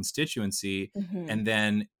your constituency, and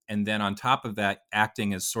then on top of that,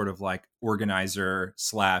 acting as sort of like organizer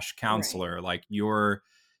 / counselor. Right. Like your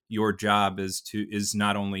job is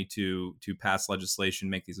not only to pass legislation,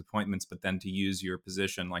 make these appointments, but then to use your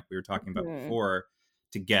position, like we were talking about before,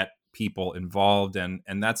 to get people involved.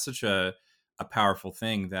 And that's such a powerful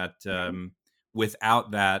thing that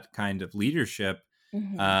without that kind of leadership,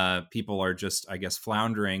 people are just, I guess,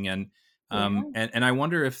 floundering. And I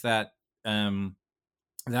wonder if that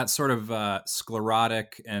that sort of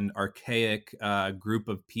sclerotic and archaic group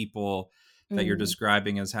of people that you're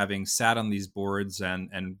describing as having sat on these boards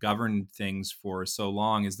and governed things for so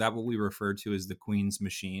long, is that what we refer to as the Queen's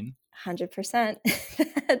machine? 100%.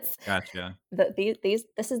 That's Gotcha.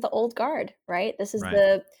 this is the old guard, right?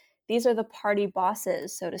 Right. These are the party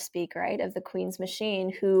bosses, so to speak, right, of the Queen's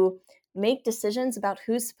machine, who make decisions about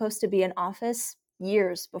who's supposed to be in office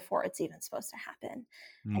years before it's even supposed to happen.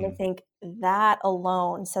 And I think that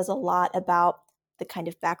alone says a lot about the kind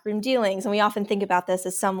of backroom dealings. And we often think about this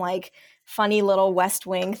as some like funny little West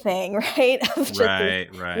Wing thing, right? Of just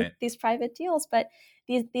Right. these private deals. But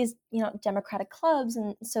these democratic clubs,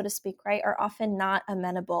 and so to speak, right, are often not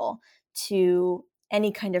amenable to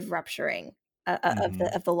any kind of rupturing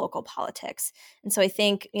of the local politics. And so I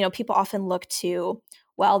think people often look to,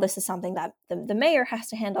 well, this is something that the mayor has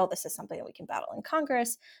to handle. This is something that we can battle in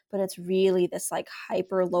Congress. But it's really this like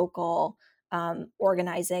hyper local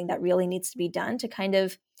organizing that really needs to be done to kind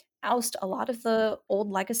of oust a lot of the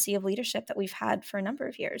old legacy of leadership that we've had for a number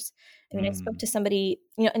of years. I mean, I spoke to somebody,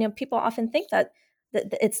 and people often think that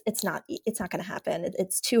it's not going to happen.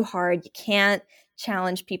 It's too hard. You can't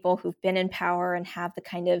challenge people who've been in power and have the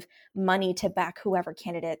kind of money to back whoever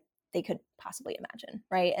candidate they could possibly imagine,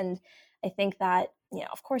 right? And I think that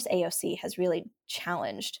of course, AOC has really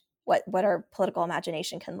challenged what our political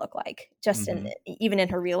imagination can look like. Just even in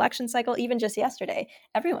her reelection cycle, even just yesterday,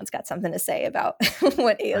 everyone's got something to say about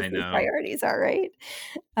what AOC's priorities are, right?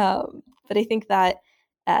 But I think that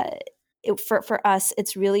for us,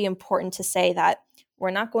 it's really important to say that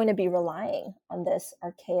we're not going to be relying on this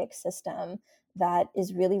archaic system that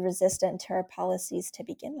is really resistant to our policies to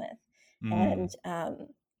begin with. And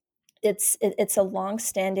it's a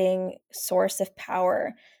longstanding source of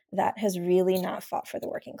power that has really not fought for the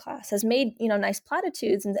working class, has made nice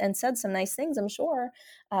platitudes and said some nice things, I'm sure,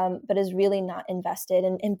 but is really not invested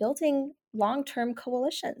in building long-term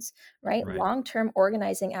coalitions, right? Long-term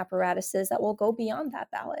organizing apparatuses that will go beyond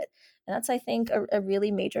that ballot. And that's, I think, a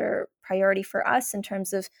really major priority for us in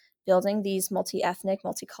terms of building these multi-ethnic,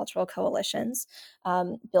 multicultural coalitions,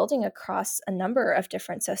 building across a number of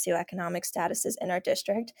different socioeconomic statuses in our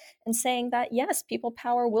district, and saying that, yes, people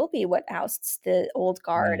power will be what ousts the old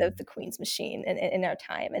guard of the Queen's machine in our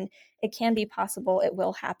time. And it can be possible. It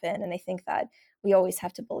will happen. And I think that we always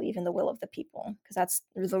have to believe in the will of the people, because that's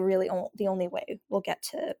the only way we'll get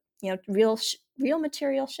to, real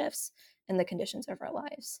material shifts in the conditions of our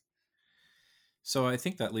lives. So I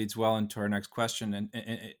think that leads well into our next question, and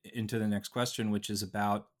into the next question, which is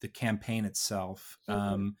about the campaign itself.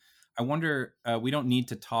 Mm-hmm. I wonder, we don't need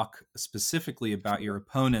to talk specifically about your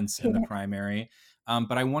opponents in the Yeah. primary,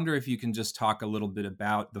 but I wonder if you can just talk a little bit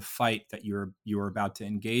about the fight that you're about to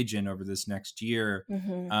engage in over this next year,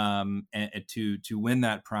 Mm-hmm. and to win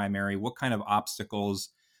that primary. What kind of obstacles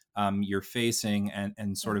you're facing,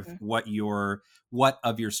 and sort of Mm-hmm. what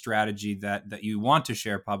of your strategy that you want to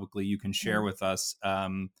share publicly you can share Mm-hmm. with us,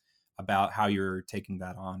 about how you're taking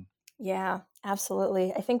that on. Yeah,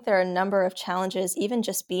 absolutely. I think there are a number of challenges, even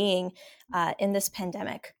just being in this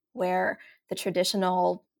pandemic, where the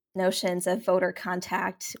traditional notions of voter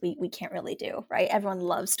contact we can't really do, right? Everyone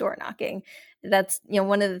loves door knocking. That's,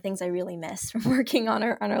 one of the things I really miss from working on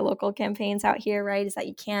our local campaigns out here, right? Is that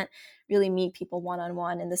you can't really meet people one on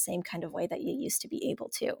one in the same kind of way that you used to be able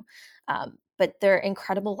to. But there are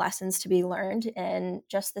incredible lessons to be learned in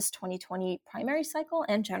just this 2020 primary cycle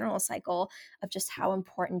and general cycle of just how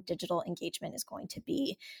important digital engagement is going to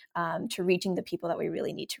be, to reaching the people that we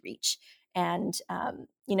really need to reach. And,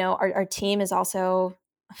 our team is also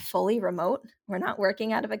fully remote. We're not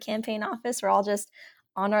working out of a campaign office. We're all just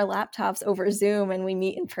on our laptops over Zoom, and we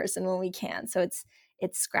meet in person when we can. So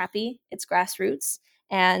it's scrappy, it's grassroots,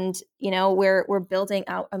 and we're building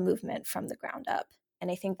out a movement from the ground up. And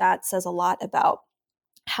I think that says a lot about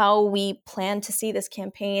how we plan to see this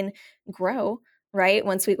campaign grow, right?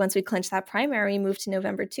 Once we clinch that primary, move to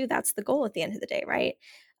November 2, that's the goal at the end of the day, right?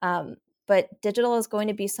 Um, but digital is going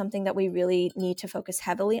to be something that we really need to focus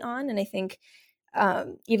heavily on. And I think,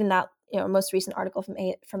 even that, most recent article from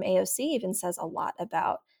AOC even says a lot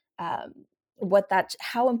about,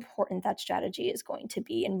 how important that strategy is going to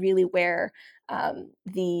be, and really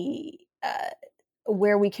the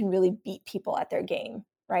where we can really beat people at their game,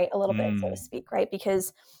 right? A little bit, so to Mm, speak, right?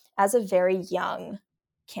 Because as a very young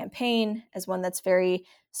campaign, as one that's very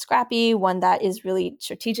scrappy, one that is really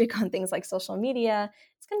strategic on things like social media,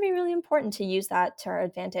 it's going to be really important to use that to our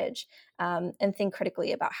advantage, and think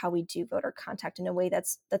critically about how we do voter contact in a way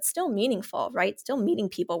that's still meaningful, right? Still meeting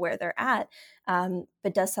people where they're at,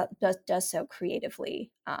 but does so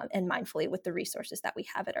creatively, and mindfully with the resources that we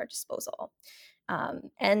have at our disposal.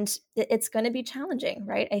 And it's going to be challenging,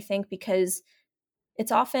 right? I think because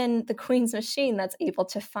it's often the Queen's machine that's able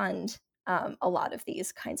to fund, a lot of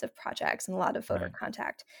these kinds of projects and a lot of voter right.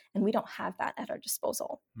 contact, and we don't have that at our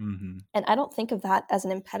disposal. Hmm. And I don't think of that as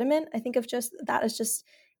an impediment. I think of just that as just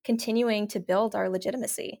continuing to build our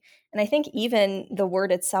legitimacy. And I think even the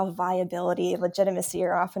word itself, viability, legitimacy,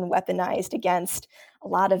 are often weaponized against a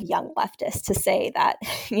lot of young leftists to say that,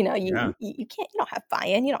 Yeah. you can't, you don't have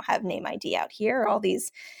buy-in, you don't have name ID out here, all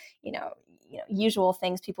these, usual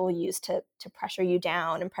things people use to pressure you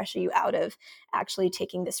down and pressure you out of actually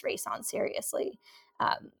taking this race on seriously.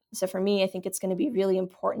 So for me, I think it's going to be really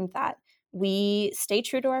important that we stay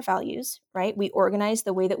true to our values, right? We organize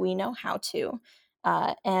the way that we know how to.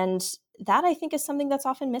 And that, I think, is something that's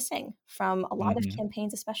often missing from a lot of Hmm.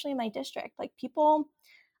 campaigns, especially in my district. Like, people,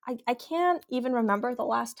 I can't even remember the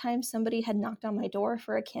last time somebody had knocked on my door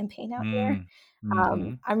for a campaign out here. Mm,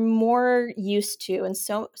 hmm. I'm more used to, and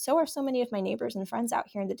so are so many of my neighbors and friends out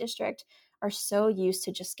here in the district, are so used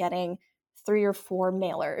to just getting 3 or 4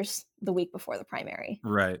 mailers the week before the primary.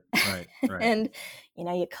 Right, right, right. And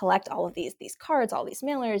you collect all of these cards, all these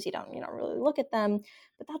mailers, you don't really look at them,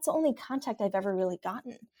 but that's the only contact I've ever really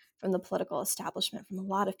gotten from the political establishment, from a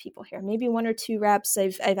lot of people here. Maybe 1 or 2 reps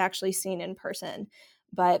I've actually seen in person,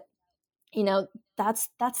 but you know that's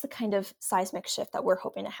the kind of seismic shift that we're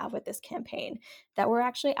hoping to have with this campaign, that we're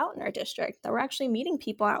actually out in our district, that we're actually meeting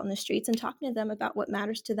people out in the streets and talking to them about what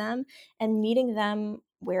matters to them, and meeting them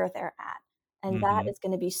where they're at. And that Hmm. is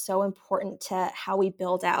going to be so important to how we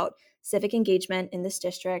build out civic engagement in this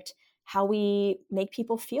district, how we make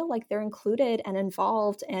people feel like they're included and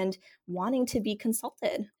involved and wanting to be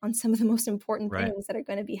consulted on some of the most important Right. things that are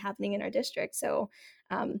going to be happening in our district. So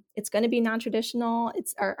it's going to be non-traditional.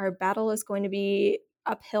 It's our battle is going to be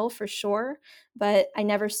uphill for sure, but I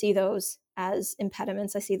never see those as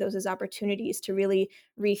impediments. I see those as opportunities to really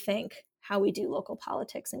rethink how we do local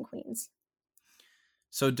politics in Queens.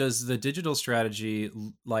 So does the digital strategy,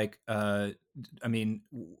 I mean,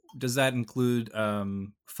 does that include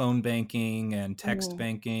phone banking and text Mm,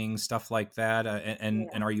 banking, stuff like that? And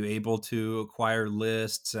yeah. are you able to acquire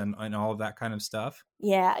lists and all of that kind of stuff?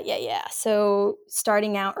 Yeah. So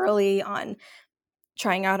starting out early on,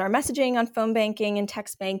 trying out our messaging on phone banking and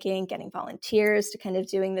text banking, getting volunteers to kind of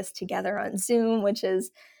doing this together on Zoom, which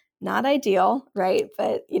is not ideal, right?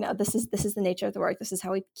 But this is the nature of the work. This is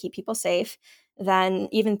how we keep people safe. Then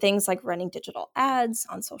even things like running digital ads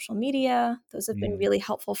on social media, those have been Mm. really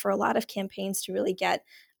helpful for a lot of campaigns to really get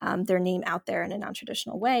their name out there in a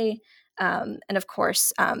non-traditional way. And of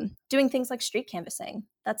course, doing things like street canvassing,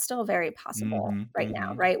 that's still very possible Mm-hmm, right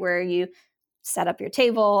now, mm-hmm. right? Where you set up your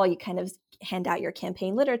table, you kind of hand out your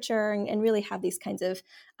campaign literature and really have these kinds of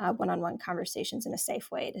one-on-one conversations in a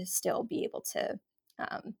safe way to still be able to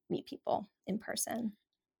meet people in person.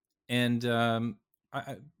 And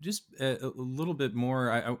just a little bit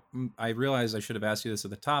more. I realize I should have asked you this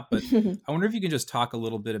at the top, but I wonder if you can just talk a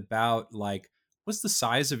little bit about like what's the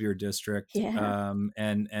size of your district, Yeah.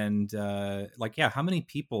 and like how many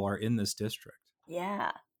people are in this district?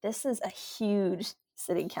 Yeah. This is a huge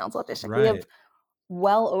city council district. We have Right.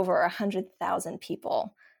 well over 100,000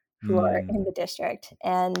 people who are in the Mm, district.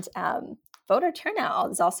 And voter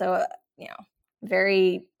turnout is also,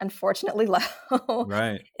 very unfortunately low.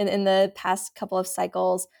 right. In the past couple of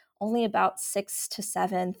cycles, only about 6 to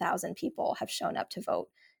 7,000 people have shown up to vote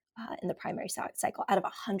in the primary cycle out of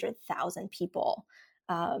 100,000 people.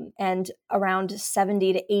 And around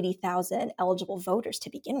 70 to 80,000 eligible voters to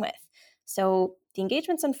begin with. So the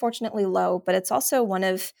engagement's unfortunately low, but it's also one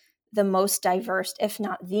of the most diverse, if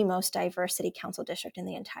not the most diverse, city council district in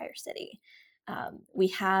the entire city. We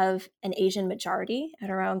have an Asian majority at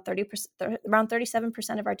around 30%, around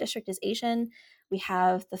 37% of our district is Asian. We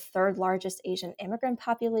have the third largest Asian immigrant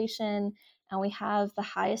population, and we have the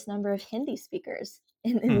highest number of Hindi speakers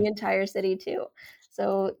in Hmm. the entire city too.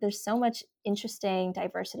 So there's so much interesting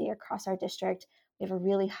diversity across our district. We have a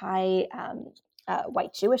really high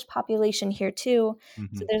white Jewish population here too.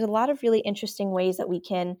 So Mhm. there's a lot of really interesting ways that we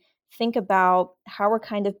can think about how we're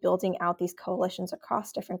kind of building out these coalitions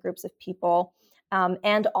across different groups of people,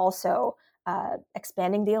 and also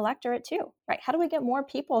expanding the electorate too, right? How do we get more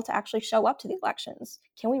people to actually show up to the elections?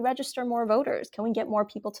 Can we register more voters? Can we get more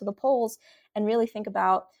people to the polls? And really think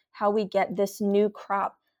about how we get this new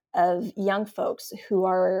crop of young folks who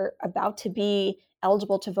are about to be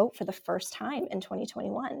eligible to vote for the first time in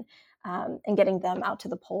 2021, and getting them out to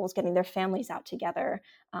the polls, getting their families out together,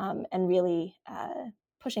 and really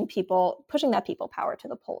pushing that people power to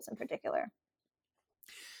the polls in particular.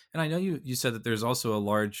 And I know you said that there's also a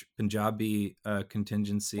large Punjabi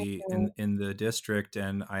contingency Mm, in the district,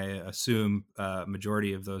 and I assume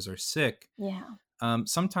majority of those are Sikh. yeah.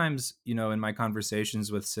 Sometimes, in my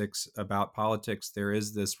conversations with Sikhs about politics, there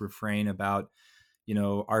is this refrain about,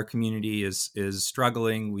 our community is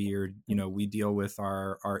struggling. We are, we deal with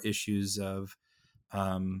our issues of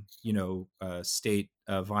state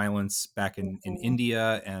violence back in Mhm,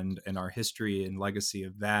 India, and our history and legacy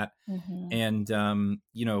of that. mhm, And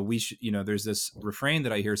we should, there's this refrain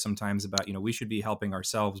that I hear sometimes about, we should be helping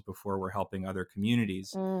ourselves before we're helping other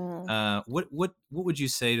communities. mm, What would you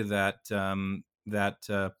say to that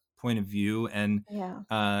point of view? And yeah.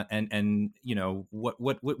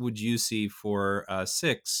 what would you see for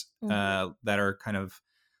Sikhs Mhm, that are kind of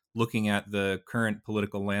looking at the current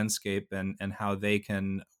political landscape, and how they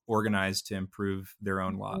can organize to improve their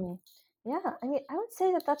own lot? mhm. Yeah, I mean, I would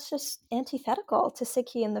say that that's just antithetical to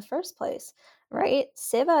Sikhi in the first place, right?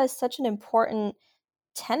 Seva is such an important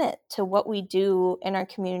tenet to what we do in our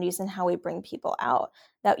communities and how we bring people out,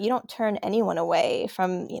 that you don't turn anyone away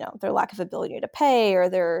from their lack of ability to pay, or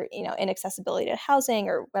their inaccessibility to housing,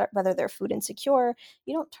 or whether they're food insecure.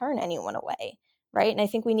 You don't turn anyone away, right? And I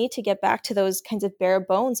think we need to get back to those kinds of bare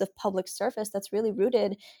bones of public service that's really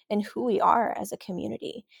rooted in who we are as a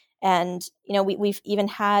community. And we've even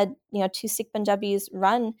had two Sikh Punjabis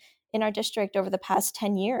run in our district over the past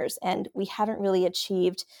 10 years, and we haven't really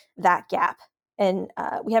achieved that gap, and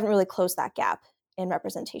we haven't really closed that gap in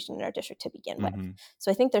representation in our district to begin with. Hmm.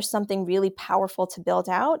 So I think there's something really powerful to build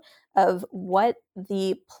out of what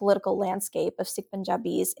the political landscape of Sikh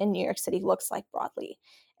Punjabis in New York City looks like broadly.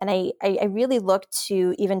 And I really look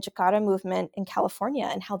to even Jakarta movement in California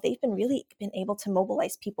and how they've really been able to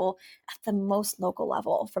mobilize people at the most local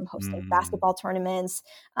level, from hosting Mm, basketball tournaments,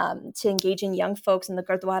 to engaging young folks in the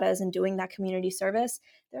gurdwaras and doing that community service.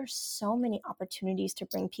 There are so many opportunities to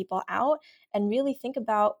bring people out and really think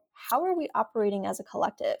about, how are we operating as a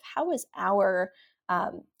collective? How is our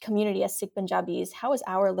community as Sikh Punjabis, how is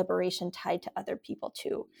our liberation tied to other people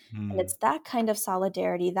too? And mm, it's that kind of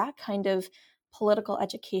solidarity, that kind of political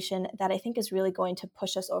education that I think is really going to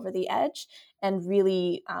push us over the edge and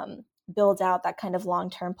really build out that kind of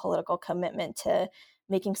long-term political commitment to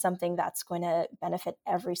making something that's going to benefit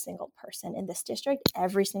every single person in this district,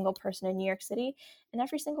 every single person in New York City, and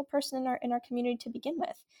every single person in our community to begin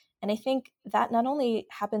with. And I think that not only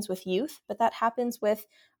happens with youth, but that happens with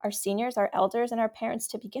our seniors, our elders, and our parents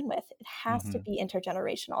to begin with. It has to be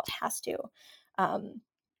intergenerational. It has to. Um,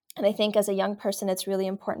 and I think as a young person, it's really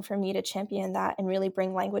important for me to champion that and really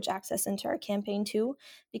bring language access into our campaign too,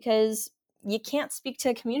 because you can't speak to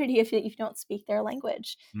a community if you don't speak their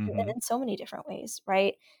language in so many different ways,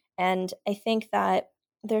 right? And I think that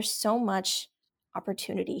there's so much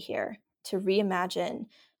opportunity here to reimagine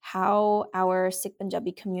how our Sikh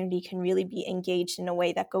Punjabi community can really be engaged in a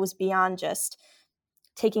way that goes beyond just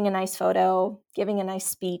taking a nice photo, giving a nice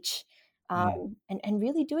speech, and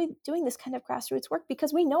really doing this kind of grassroots work,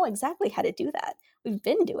 because we know exactly how to do that. We've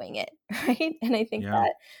been doing it, right? And I think Yeah.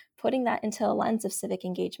 that putting that into a lens of civic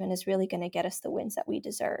engagement is really going to get us the wins that we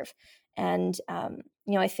deserve. And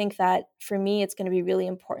I think that for me, it's going to be really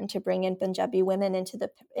important to bring in Punjabi women into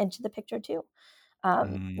the picture too.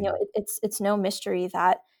 It's no mystery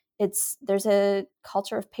that there's a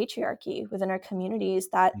culture of patriarchy within our communities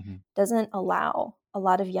that doesn't allow a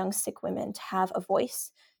lot of young Sikh women to have a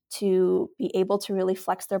voice, to be able to really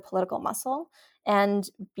flex their political muscle and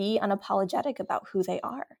be unapologetic about who they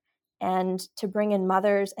are. And to bring in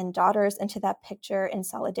mothers and daughters into that picture in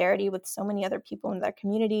solidarity with so many other people in their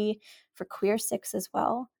community, for queer Sikhs as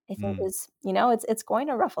well, I think it's going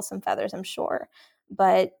to ruffle some feathers, I'm sure.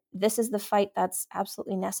 But this is the fight that's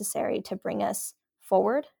absolutely necessary to bring us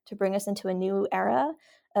forward, to bring us into a new era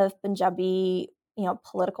of Punjabi,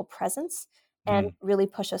 political presence, and really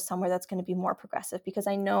push us somewhere that's going to be more progressive. Because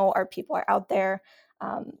I know our people are out there.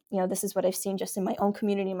 This is what I've seen just in my own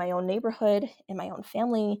community, my own neighborhood, in my own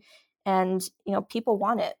family. And, people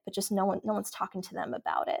want it, but just no one's talking to them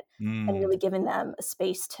about it and really giving them a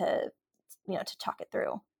space to talk it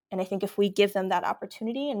through. And I think if we give them that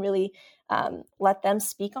opportunity and really let them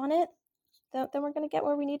speak on it, then we're going to get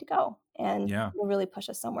where we need to go. And we'll really push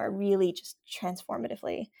us somewhere really just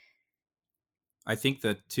transformatively. I think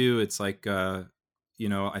that too, it's like, I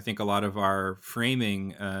think a lot of our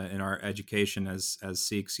framing in our education as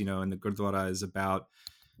Sikhs, in the Gurdwara is about,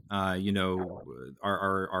 our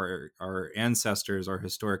ancestors, our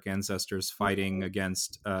historic ancestors fighting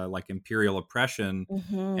against like imperial oppression.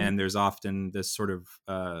 And there's often this sort of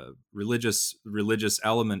religious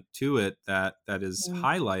element to it that is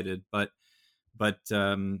highlighted. But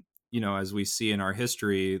as we see in our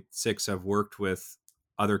history, Sikhs have worked with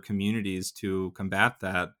other communities to combat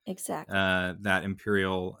that Exactly. that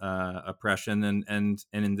imperial oppression, and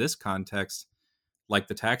in this context, like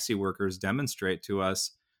the taxi workers demonstrate to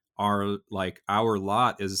us, our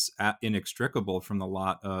lot is inextricable from the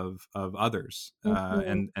lot of others,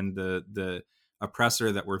 and the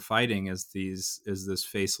oppressor that we're fighting is this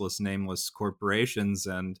faceless, nameless corporations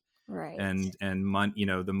and Right. and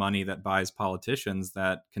the money that buys politicians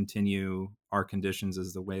that continue our conditions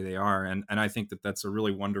as the way they are. And I think that that's a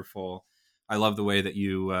really wonderful. I love the way that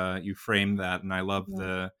you frame that, and I love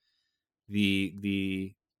the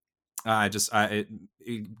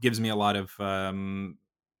it gives me a lot of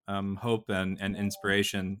hope and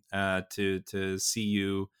inspiration to see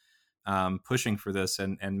you pushing for this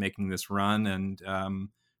and making this run, and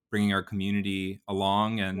bringing our community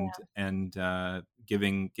along, and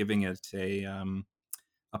giving it a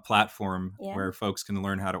platform where folks can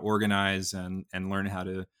learn how to organize and learn how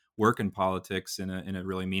to work in politics in a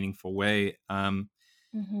really meaningful way.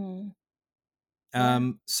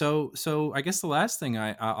 So I guess the last thing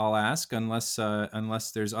I'll ask, unless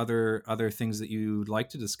there's other things that you'd like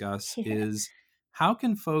to discuss, is how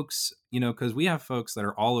can folks, because we have folks that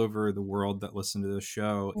are all over the world that listen to this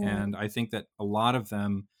show, and I think that a lot of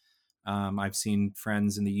them, I've seen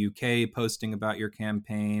friends in the UK posting about your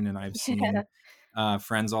campaign, and I've seen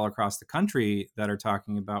friends all across the country that are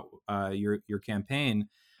talking about your campaign.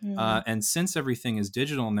 And since everything is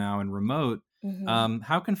digital now and remote,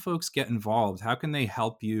 how can folks get involved? How can they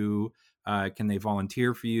help you? Can they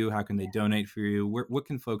volunteer for you? How can they donate for you? What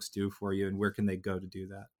can folks do for you, and where can they go to do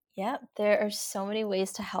that? Yeah, there are so many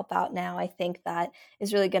ways to help out now. I think that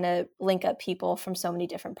is really going to link up people from so many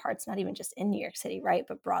different parts, not even just in New York City, right?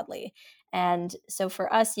 But broadly. And so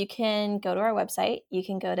for us, you can go to our website. You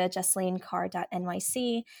can go to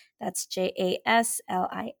jaslinkaur.nyc. That's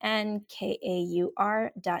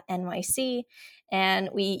JASLINKAUR.NYC. And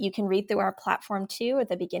you can read through our platform too at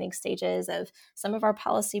the beginning stages of some of our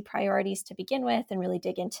policy priorities to begin with, and really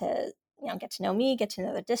dig into, get to know me, get to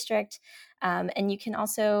know the district. And you can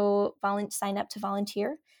also sign up to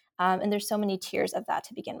volunteer. And there's so many tiers of that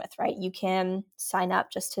to begin with, right? You can sign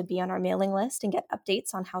up just to be on our mailing list and get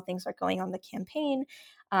updates on how things are going on the campaign.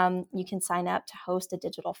 You can sign up to host a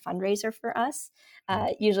digital fundraiser for us.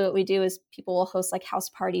 Usually what we do is people will host like house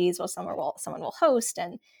parties, or someone will host,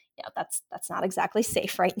 and that's not exactly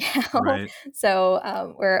safe right now. Right.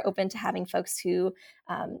 So we're open to having folks who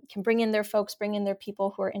can bring in their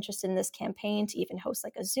people who are interested in this campaign, to even host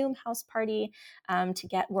like a Zoom house party to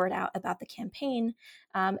get word out about the campaign.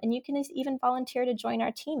 And you can even volunteer to join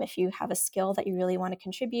our team if you have a skill that you really want to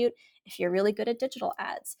contribute, if you're really good at digital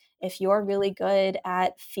ads, if you're really good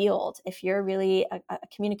at field, if you're really a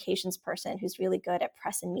communications person who's really good at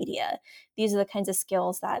press and media. These are the kinds of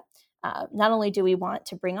skills that not only do we want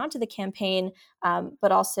to bring onto the campaign,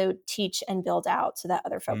 but also teach and build out so that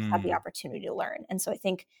other folks have the opportunity to learn. And so I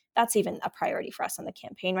think that's even a priority for us on the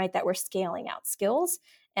campaign, right? That we're scaling out skills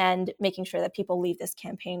and making sure that people leave this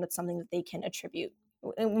campaign with something that they can attribute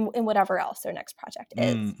in whatever else their next project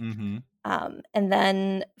is. And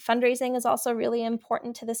then fundraising is also really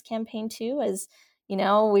important to this campaign too, as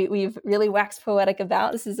we've really waxed poetic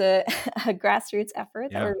about. This is a grassroots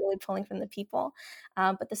effort that we're really pulling from the people.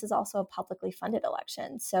 But this is also a publicly funded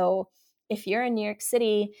election. So if you're in New York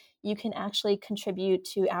City, you can actually contribute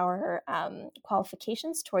to our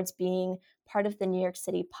qualifications towards being part of the New York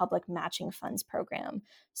City Public Matching Funds program.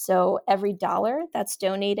 So every dollar that's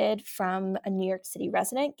donated from a New York City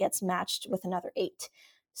resident gets matched with another $8.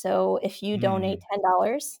 So if you donate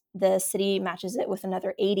 $10, the city matches it with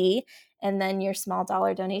another $80, and then your small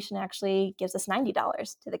dollar donation actually gives us $90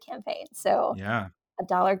 to the campaign. So a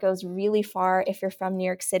dollar goes really far if you're from New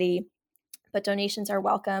York City, but donations are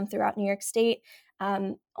welcome throughout New York State,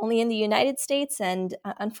 only in the United States, and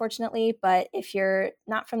unfortunately, but if you're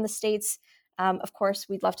not from the States, of course,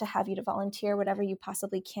 we'd love to have you to volunteer whatever you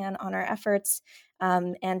possibly can on our efforts.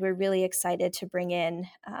 And we're really excited to bring in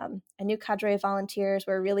a new cadre of volunteers.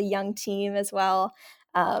 We're a really young team as well.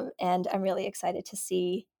 And I'm really excited to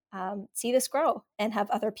see this grow and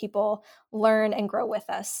have other people learn and grow with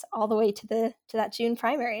us all the way to that June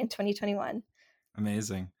primary in 2021.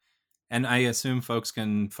 Amazing. And I assume folks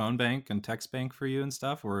can phone bank and text bank for you and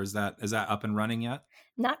stuff, or is that up and running yet?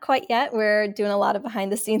 Not quite yet. We're doing a lot of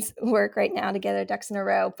behind the scenes work right now to get our ducks in a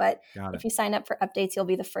row. But if you sign up for updates, you'll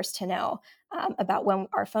be the first to know about when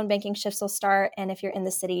our phone banking shifts will start. And if you're in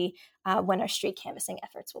the city, when our street canvassing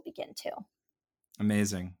efforts will begin too.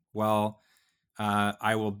 Amazing. Well,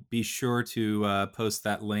 I will be sure to post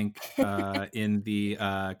that link in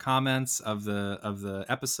the comments of the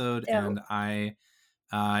episode. And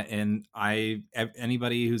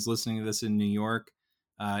anybody who's listening to this in New York,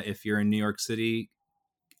 if you're in New York City,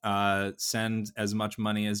 send as much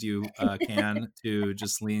money as you can to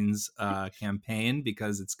Jaslin's campaign,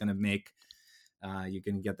 because it's going to make you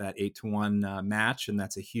can get that 8-to-1 match, and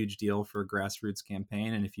that's a huge deal for a grassroots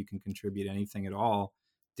campaign. And if you can contribute anything at all,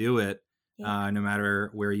 do it, no matter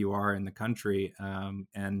where you are in the country.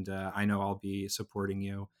 And I know I'll be supporting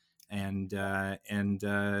you. And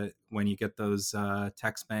when you get those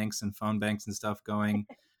text banks and phone banks and stuff going,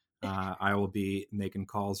 I will be making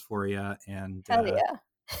calls for you. And hell yeah.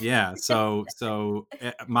 Yeah. So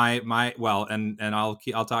my well, and I'll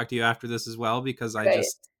talk to you after this as well, because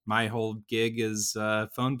my whole gig is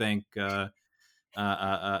phone bank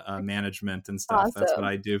management and stuff. Awesome. That's what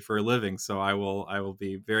I do for a living. So I will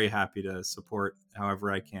be very happy to support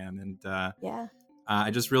however I can. And I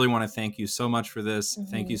just really want to thank you so much for this.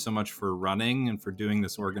 Mm-hmm. Thank you so much for running and for doing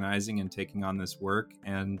this organizing and taking on this work,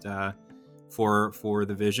 and for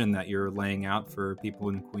the vision that you're laying out for people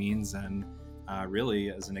in Queens, and really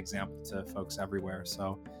as an example to folks everywhere.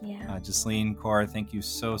 So Jaslin, Kaur, thank you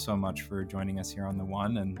so much for joining us here on The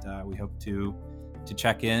One, and we hope to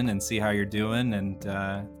check in and see how you're doing,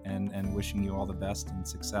 and wishing you all the best and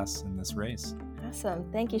success in this race. Awesome.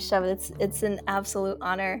 Thank you, Shabbat. It's an absolute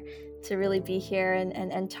honor to really be here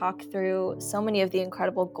and talk through so many of the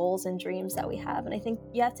incredible goals and dreams that we have. And I think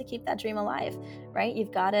you have to keep that dream alive, right?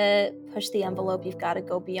 You've got to push the envelope. You've got to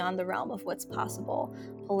go beyond the realm of what's possible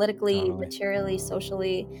politically, materially,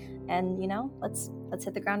 socially, and let's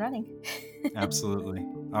hit the ground running. Absolutely.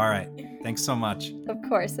 All right. Thanks so much. Of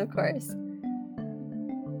course.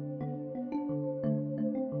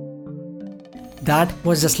 That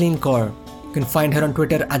was Jaslin Kaur. You can find her on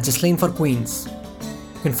Twitter at Jaslin4Queens.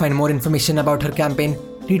 You can find more information about her campaign,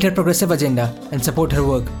 read her progressive agenda, and support her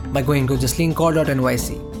work by going to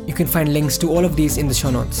jaslinkaur.nyc. You can find links to all of these in the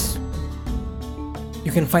show notes.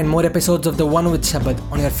 You can find more episodes of The One with Shabbat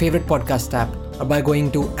on your favorite podcast app, or by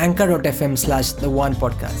going to anchor.fm/The One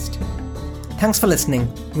Podcast. Thanks for listening.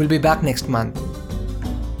 We'll be back next month.